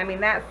like, I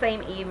mean, that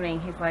same evening,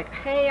 he's like,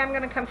 hey, I'm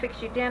going to come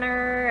fix you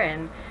dinner,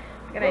 and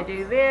I'm going to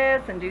do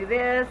this and do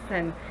this.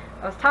 And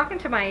I was talking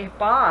to my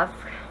boss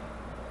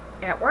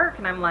at work,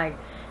 and I'm like,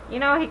 you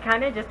know, he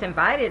kind of just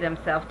invited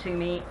himself to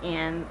me,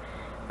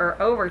 or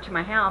over to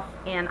my house,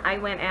 and I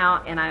went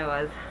out and I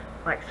was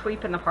like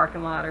sweeping the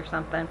parking lot or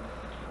something,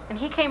 and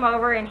he came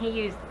over and he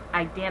used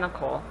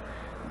identical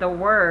the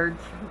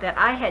words that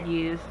I had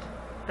used,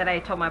 that I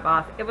had told my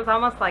boss. It was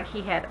almost like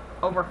he had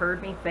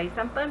overheard me say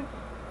something.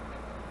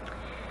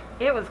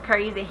 It was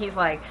crazy. He's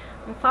like,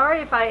 I'm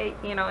sorry if I,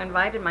 you know,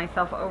 invited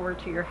myself over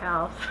to your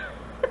house.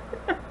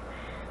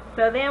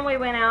 So then we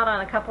went out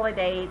on a couple of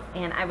dates,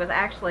 and I was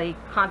actually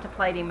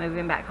contemplating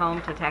moving back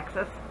home to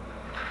Texas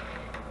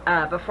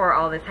before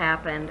all this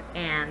happened.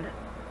 And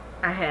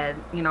I had,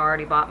 you know,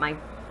 already bought my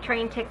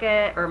train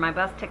ticket, or my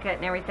bus ticket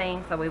and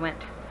everything, so we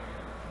went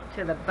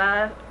to the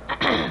bus.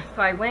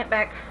 So I went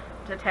back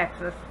to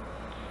Texas,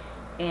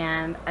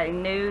 and I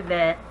knew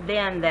that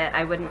then that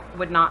I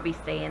would not be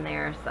staying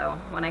there. So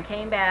when I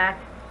came back,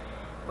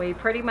 we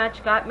pretty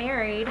much got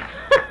married.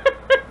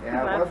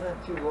 Yeah, it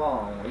wasn't too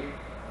long.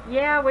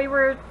 Yeah, we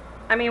were,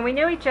 I mean, we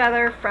knew each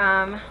other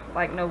from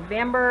like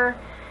November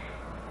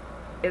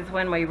is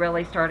when we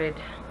really started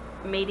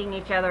meeting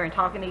each other and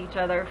talking to each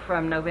other,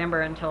 from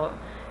November until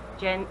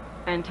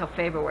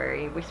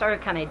February. We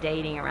started kind of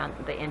dating around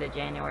the end of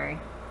January.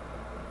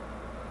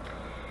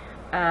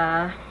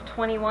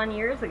 21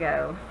 years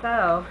ago.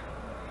 So,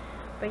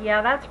 but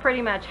yeah, that's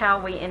pretty much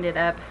how we ended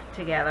up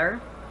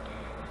together.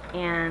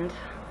 And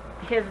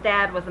his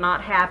dad was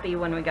not happy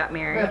when we got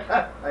married.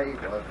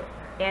 He wasn't.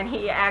 And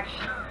he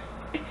actually,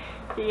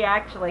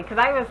 because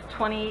I was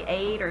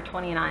 28 or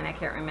 29, I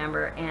can't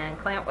remember, and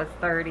Clint was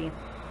 30.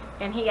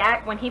 And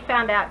when he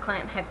found out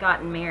Clint had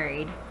gotten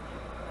married,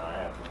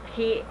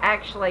 he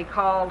actually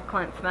called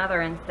Clint's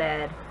mother and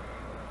said,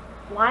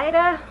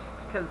 Lyda,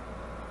 because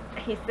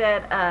he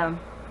said,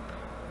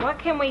 what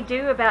can we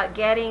do about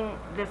getting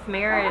this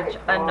marriage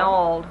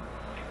annulled?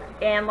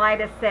 And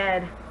Lyda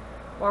said,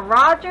 well,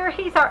 Roger,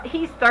 he's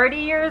 30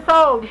 years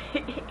old.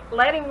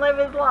 Let him live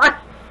his life.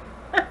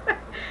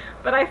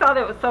 But I thought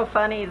it was so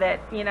funny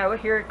that, you know,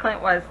 here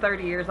Clint was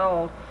 30 years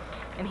old,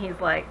 and he's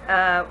like,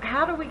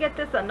 how do we get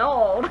this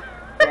annulled?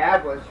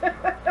 Dad was,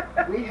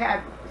 we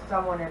had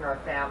someone in our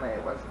family,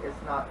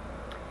 it's not.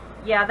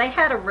 Yeah, they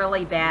had a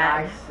really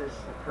bad. Nicest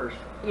person.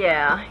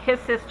 Yeah,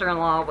 his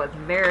sister-in-law was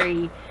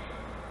very.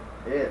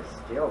 It is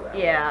still that.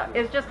 Yeah,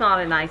 it's just not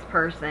a nice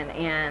person,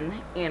 and,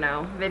 you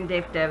know,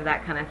 vindictive,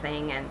 that kind of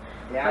thing. And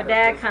yeah, so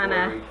Dad kind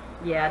of,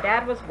 yeah,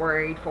 Dad was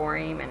worried for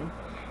him, and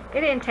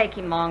it didn't take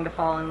him long to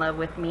fall in love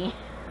with me.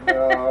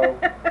 No.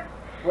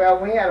 Well,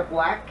 we had a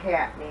black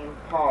cat named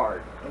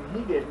Pard, and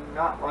he did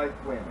not like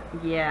women.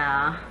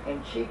 Yeah.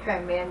 And she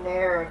came in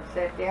there and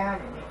sat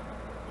down, and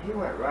he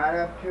went right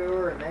up to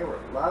her, and they were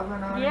loving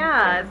on him.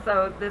 Yeah,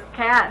 so this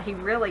cat, he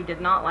really did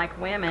not like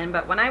women,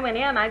 but when I went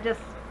in, I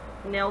just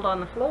knelt on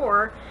the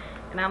floor,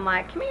 and I'm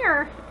like, come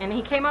here. And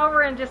he came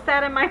over and just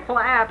sat in my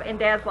lap, and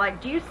Dad's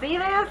like, do you see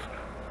this?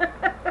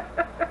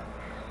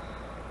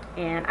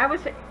 And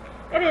it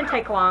didn't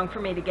take long for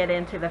me to get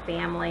into the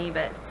family,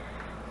 but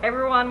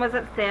everyone was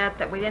upset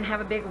that we didn't have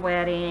a big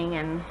wedding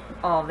and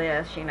all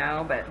this, you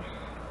know, but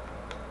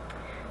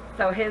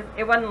so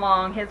it wasn't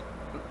long.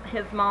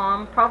 His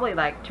mom, probably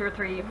like 2 or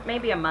 3,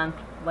 maybe a month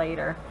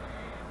later,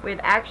 we'd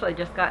actually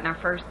just gotten our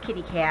first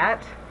kitty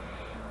cat,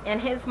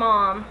 and his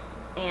mom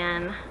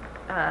and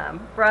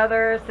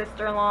brother,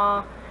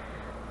 sister-in-law,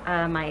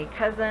 my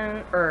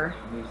cousin, or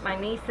my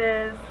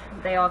nieces,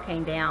 they all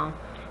came down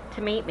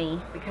to meet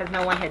me because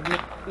no one had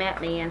met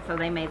me, and so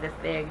they made this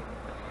big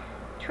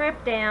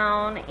trip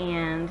down,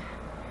 and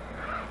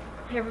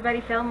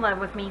everybody fell in love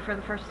with me for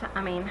the first time.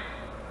 I mean,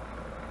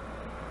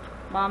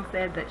 Mom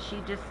said that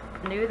she just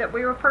knew that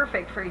we were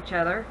perfect for each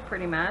other,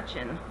 pretty much,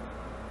 and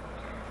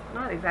I'm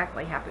not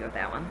exactly happy with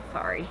that one.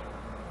 Sorry.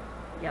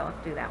 Yeah,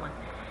 let's do that one.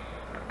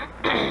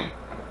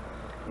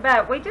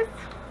 But we just,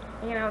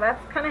 you know,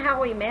 that's kind of how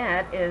we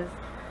met.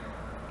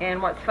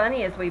 And what's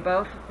funny is we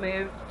both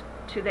moved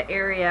to the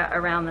area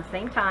around the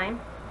same time,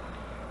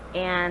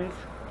 and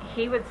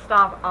he would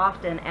stop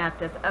often at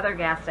this other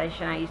gas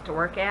station I used to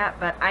work at,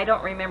 but I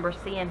don't remember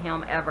seeing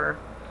him ever.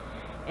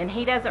 And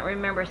he doesn't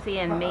remember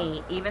seeing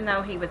me, even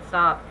though he would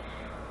stop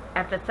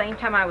at the same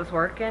time I was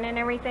working and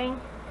everything.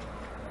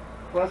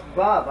 Plus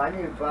Bob, I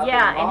knew Bob.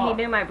 Yeah, and he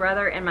knew my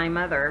brother and my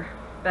mother,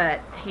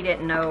 but he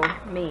didn't know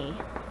me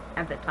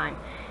at the time.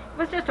 It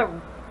was just a,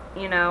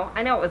 you know,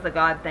 I know it was a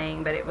God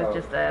thing, but it was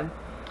just a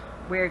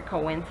weird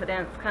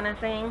coincidence kind of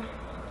thing.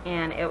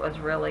 And it was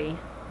really,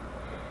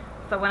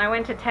 so when I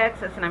went to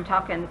Texas and I'm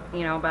talking,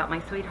 you know, about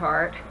my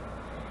sweetheart,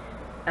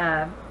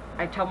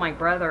 I told my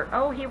brother,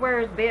 oh, he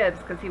wears bibs,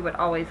 because he would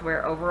always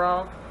wear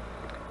overalls.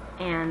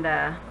 And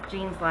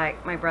Jean's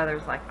like, my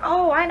brother's like,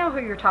 oh, I know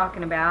who you're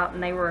talking about.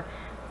 And they were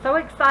so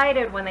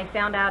excited when they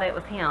found out it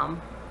was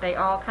him. They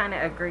all kind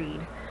of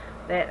agreed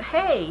that,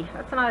 hey,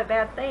 that's not a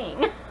bad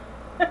thing.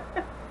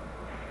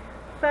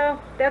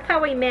 So that's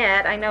how we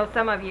met. I know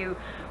some of you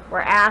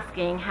were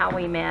asking how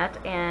we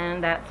met,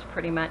 and that's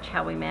pretty much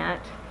how we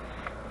met.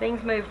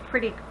 Things moved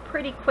pretty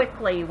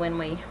quickly when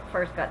we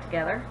first got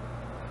together.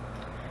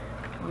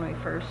 When we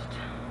first,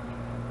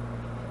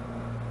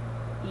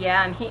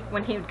 yeah, and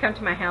when he would come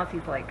to my house,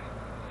 he's like,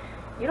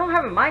 you don't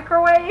have a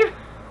microwave?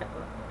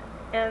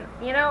 And,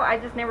 you know, I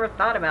just never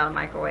thought about a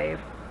microwave.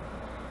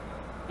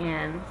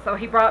 And so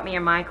he brought me a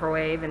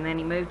microwave, and then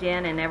he moved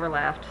in and never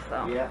left,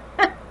 so. Yeah.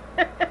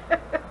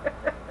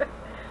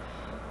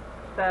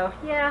 So,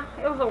 yeah,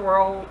 it was a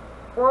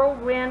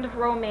whirlwind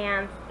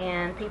romance,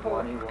 and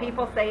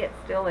people say it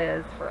still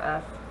is for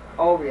us.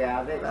 Oh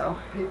yeah,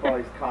 people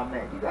always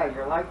comment, you guys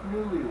are like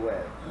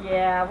newlyweds.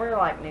 Yeah, we're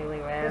like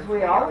newlyweds. Because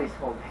we always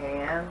hold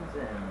hands,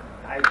 and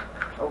I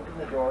open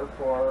the door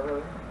for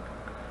her.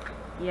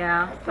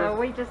 Yeah, so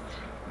we just,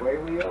 way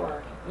we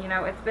are. You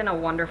know, it's been a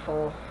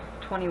wonderful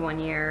 21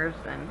 years,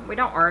 and we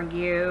don't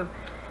argue.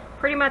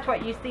 Pretty much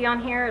what you see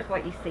on here is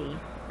what you see.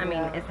 I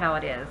mean, it's how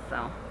it is,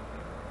 so.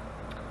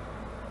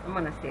 I'm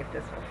going to see if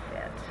this will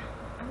fit.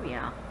 Oh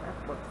yeah,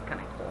 that looks kind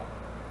of cool.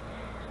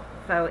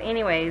 So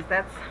anyways,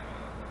 that's,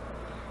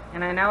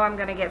 and I know I'm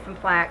going to get some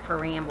flack for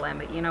rambling,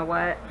 but you know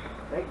what?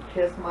 They can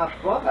kiss my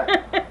butt.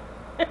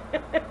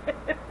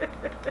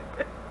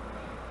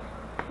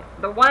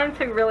 The ones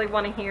who really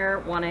want to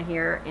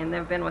hear, and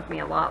they've been with me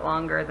a lot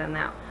longer than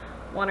that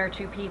 1 or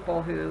 2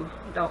 people who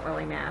don't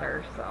really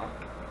matter, so.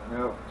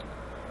 Nope.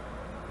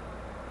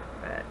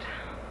 But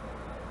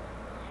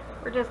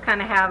we're just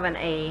kind of having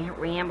a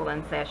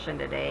rambling session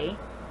today.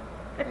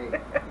 Hey,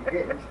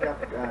 you're getting stuff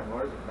done.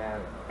 What does it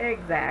matter?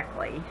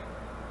 Exactly.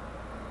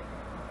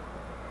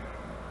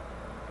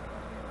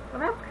 Well,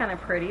 that's kind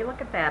of pretty.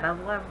 Look at that. I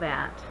love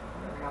that.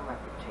 Look how my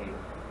potato.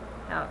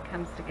 How it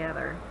comes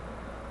together.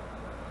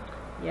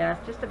 Yeah,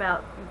 it's just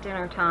about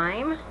dinner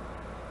time.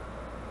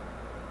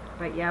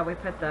 But yeah, we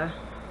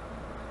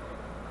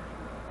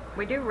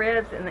do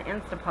ribs in the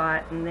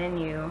Instapot, and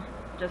then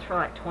just for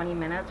like 20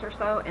 minutes or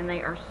so, and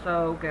they are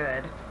so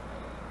good.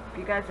 If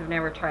you guys have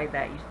never tried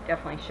that, you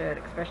definitely should,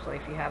 especially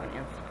if you have an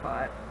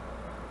Instapot.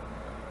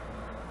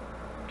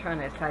 I'm trying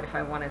to decide if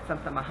I wanted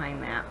something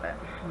behind that, but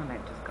I'm going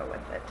to just go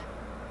with it.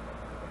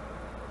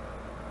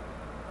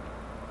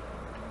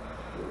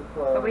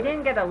 So we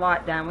didn't get a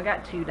lot done. We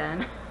got 2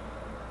 done.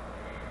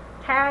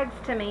 Tags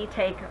to me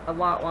take a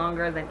lot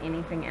longer than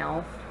anything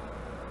else.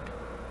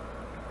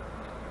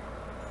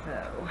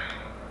 So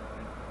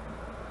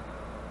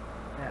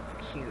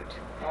that's cute.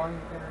 How long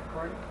have you been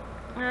recording?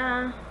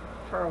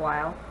 For a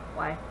while.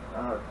 Why?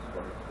 Oh, it's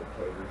for the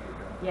potatoes you're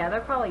doing. Yeah,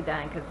 they're probably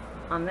done, because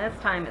on this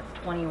time it's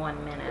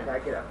 21 minutes. Did I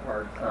get up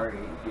hard? Sorry.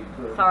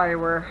 Sorry,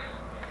 we're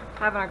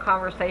having a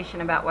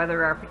conversation about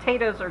whether our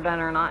potatoes are done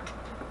or not.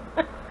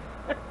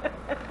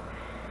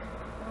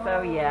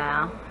 So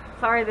yeah,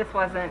 sorry this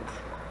wasn't,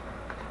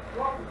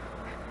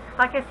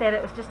 like I said,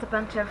 it was just a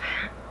bunch of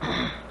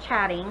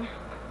chatting.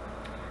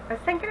 I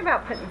was thinking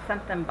about putting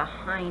something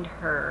behind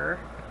her.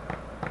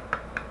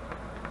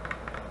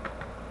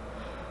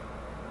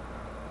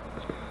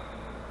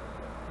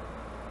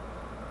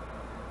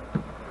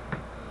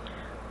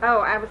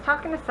 Oh, I was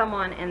talking to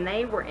someone and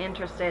they were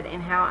interested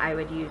in how I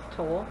would use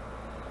tulle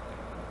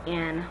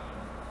in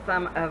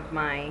some of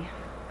my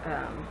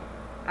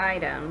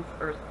items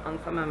or on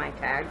some of my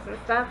tags and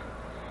stuff.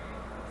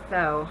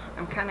 So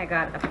I'm kind of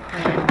got a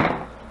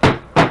plan.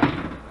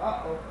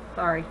 Uh-oh.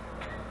 Sorry.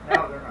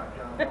 No, they're not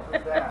done. What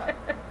was that?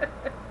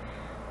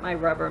 My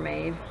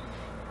Rubbermaid.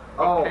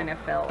 Oh. It kind of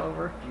fell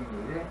over. Do you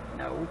need it?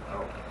 No.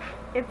 Oh.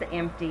 It's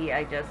empty.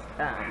 I just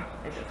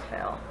it just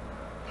fell.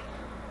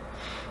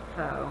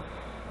 So.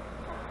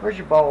 Where's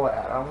your bowl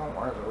at? I want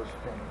one of those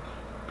things.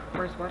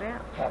 Where's what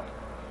at? That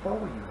bowl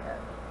you had.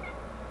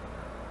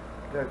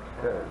 The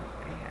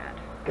I had.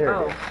 there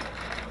Oh. it is.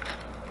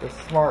 The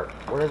smart,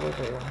 whatever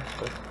they are.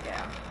 So,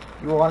 Yeah.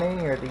 you want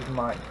any or are these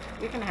mine?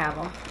 You can have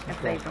them. I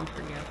Okay. saved them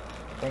for you.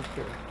 Thank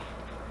you.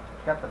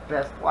 Got the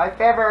best wife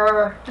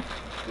ever.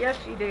 Yes,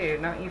 you do.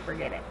 Don't you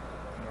forget it.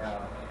 Yeah.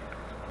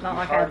 Not It's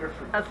like hard I to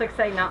forget. was going to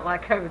say, not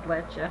like I would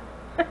let you.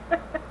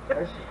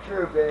 This is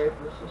true, babe.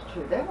 This is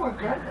true. They weren't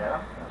done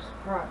now. I'm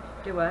surprised.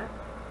 Do what?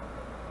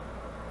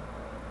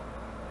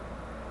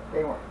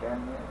 They weren't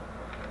done yet.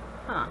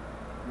 Huh.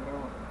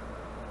 No.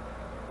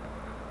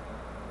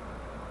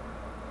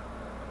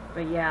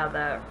 But yeah,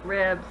 the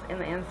ribs in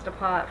the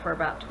Instapot for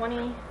about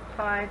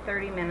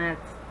 25-30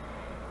 minutes.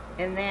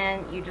 And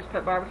then you just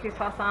put barbecue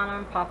sauce on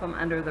them, pop them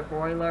under the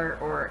broiler,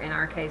 or in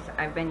our case,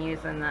 I've been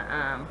using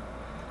the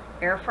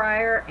air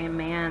fryer, and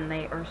man,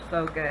 they are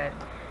so good.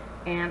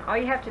 And all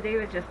you have to do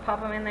is just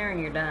pop them in there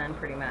and you're done,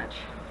 pretty much.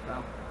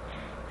 So,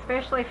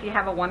 especially if you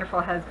have a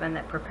wonderful husband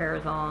that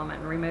prepares them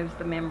and removes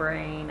the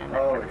membrane and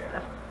that kind of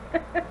stuff.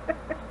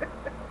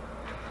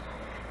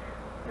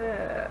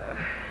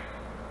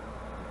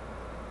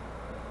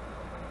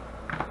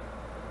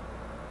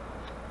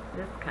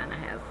 This kind of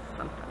has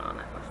something on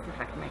it. Let's see if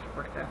I can make it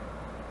work though.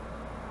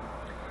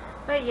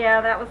 But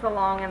yeah, that was the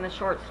long and the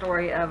short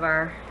story of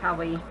how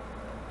we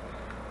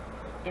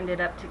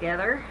ended up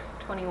together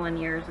 21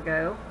 years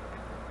ago.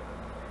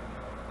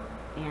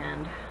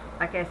 And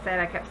like I said,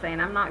 I kept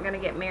saying I'm not going to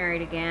get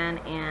married again,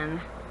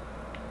 and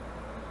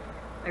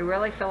I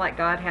really feel like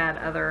God had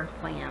other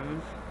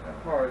plans.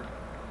 That's hard.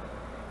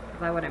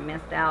 Because I would have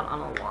missed out on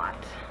a lot.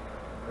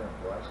 Been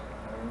blessed.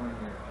 21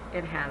 years.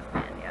 It has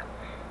been, yeah.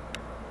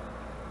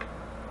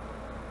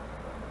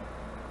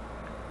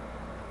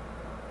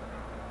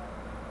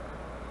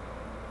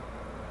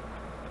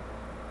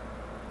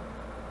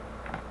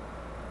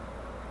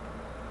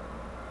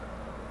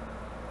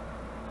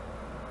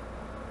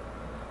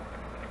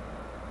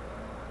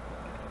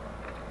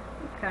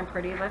 Kind of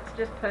pretty. Let's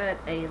just put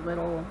a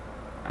little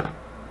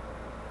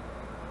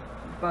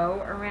bow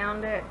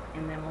around it,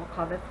 and then we'll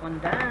call this one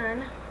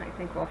done. I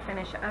think we'll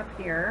finish up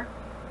here.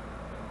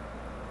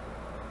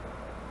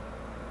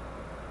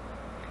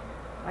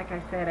 Like I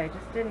said, I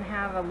just didn't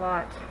have a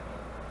lot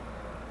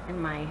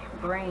in my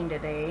brain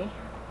today.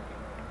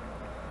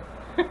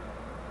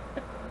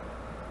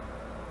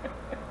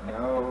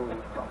 No.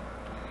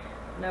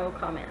 No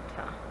comment,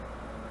 huh?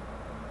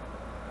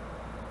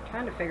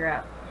 Trying to figure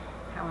out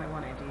how I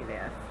want to do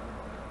this.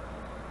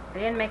 I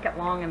didn't make it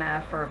long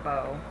enough for a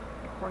bow.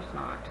 Of course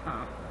not,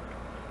 huh?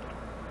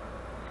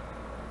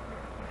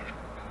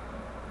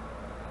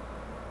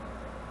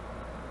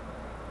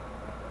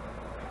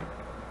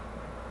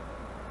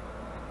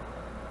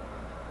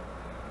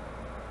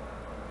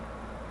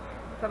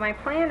 So my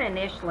plan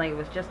initially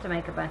was just to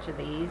make a bunch of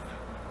these,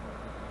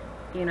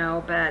 you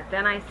know, but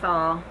then I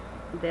saw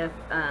this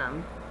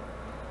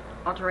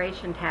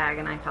alteration tag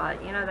and I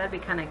thought, you know, that'd be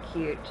kind of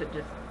cute to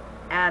just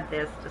add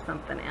this to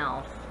something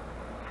else.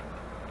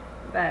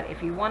 But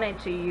if you wanted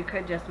to, you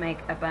could just make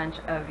a bunch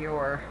of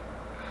your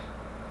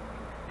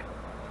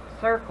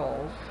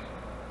circles.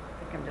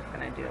 I think I'm just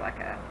going to do like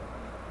a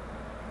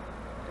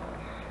little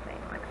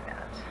thing like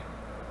that.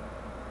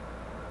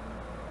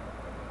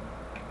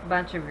 A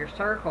bunch of your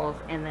circles,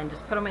 and then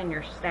just put them in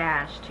your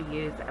stash to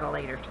use at a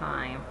later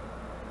time.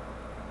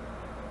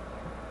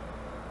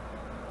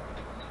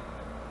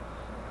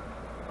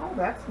 Oh,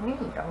 that's neat.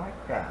 I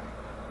like that.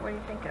 What do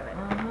you think of it?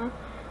 Mm-hmm.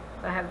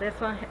 So I have this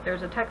one.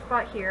 There's a tuck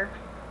spot here,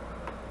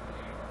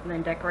 and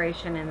then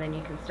decoration, and then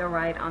you can still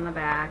write on the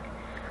back,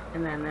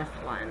 and then this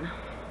one.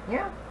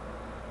 Yeah.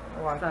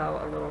 I like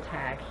So a little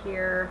tag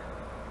here.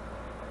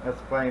 That's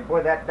funny.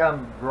 Boy, that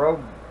dumb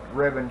Grove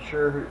ribbon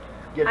sure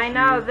gets I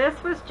know, used.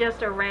 this was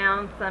just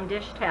around some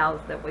dish towels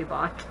that we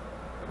bought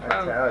I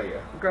from tell you.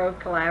 Grove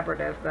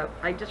Collaborative, but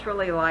I just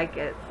really like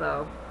it,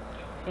 so.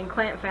 And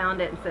Clint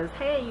found it and says,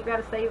 hey, you got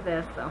to save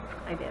this, so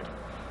I did.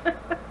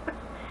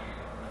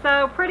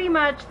 So pretty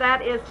much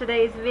that is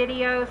today's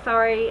video.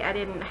 Sorry I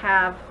didn't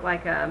have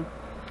like a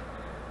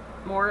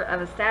more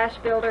of a stash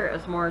builder. It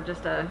was more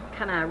just a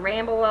kind of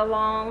ramble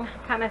along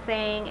kind of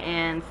thing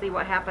and see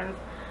what happens.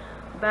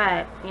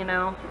 But, you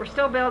know, we're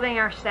still building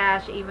our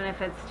stash even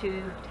if it's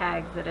 2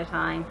 tags at a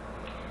time.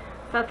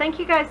 So thank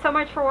you guys so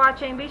much for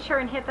watching. Be sure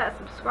and hit that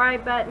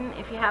subscribe button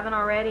if you haven't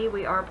already.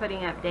 We are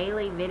putting up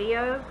daily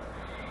videos.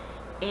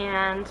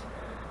 And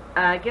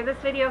give this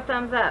video a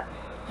thumbs up.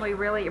 We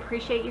really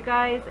appreciate you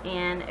guys,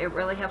 and it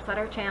really helps out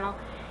our channel.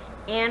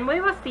 And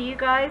we will see you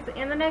guys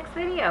in the next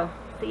video.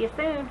 See you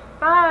soon.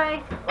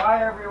 Bye.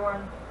 Bye,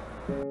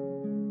 everyone.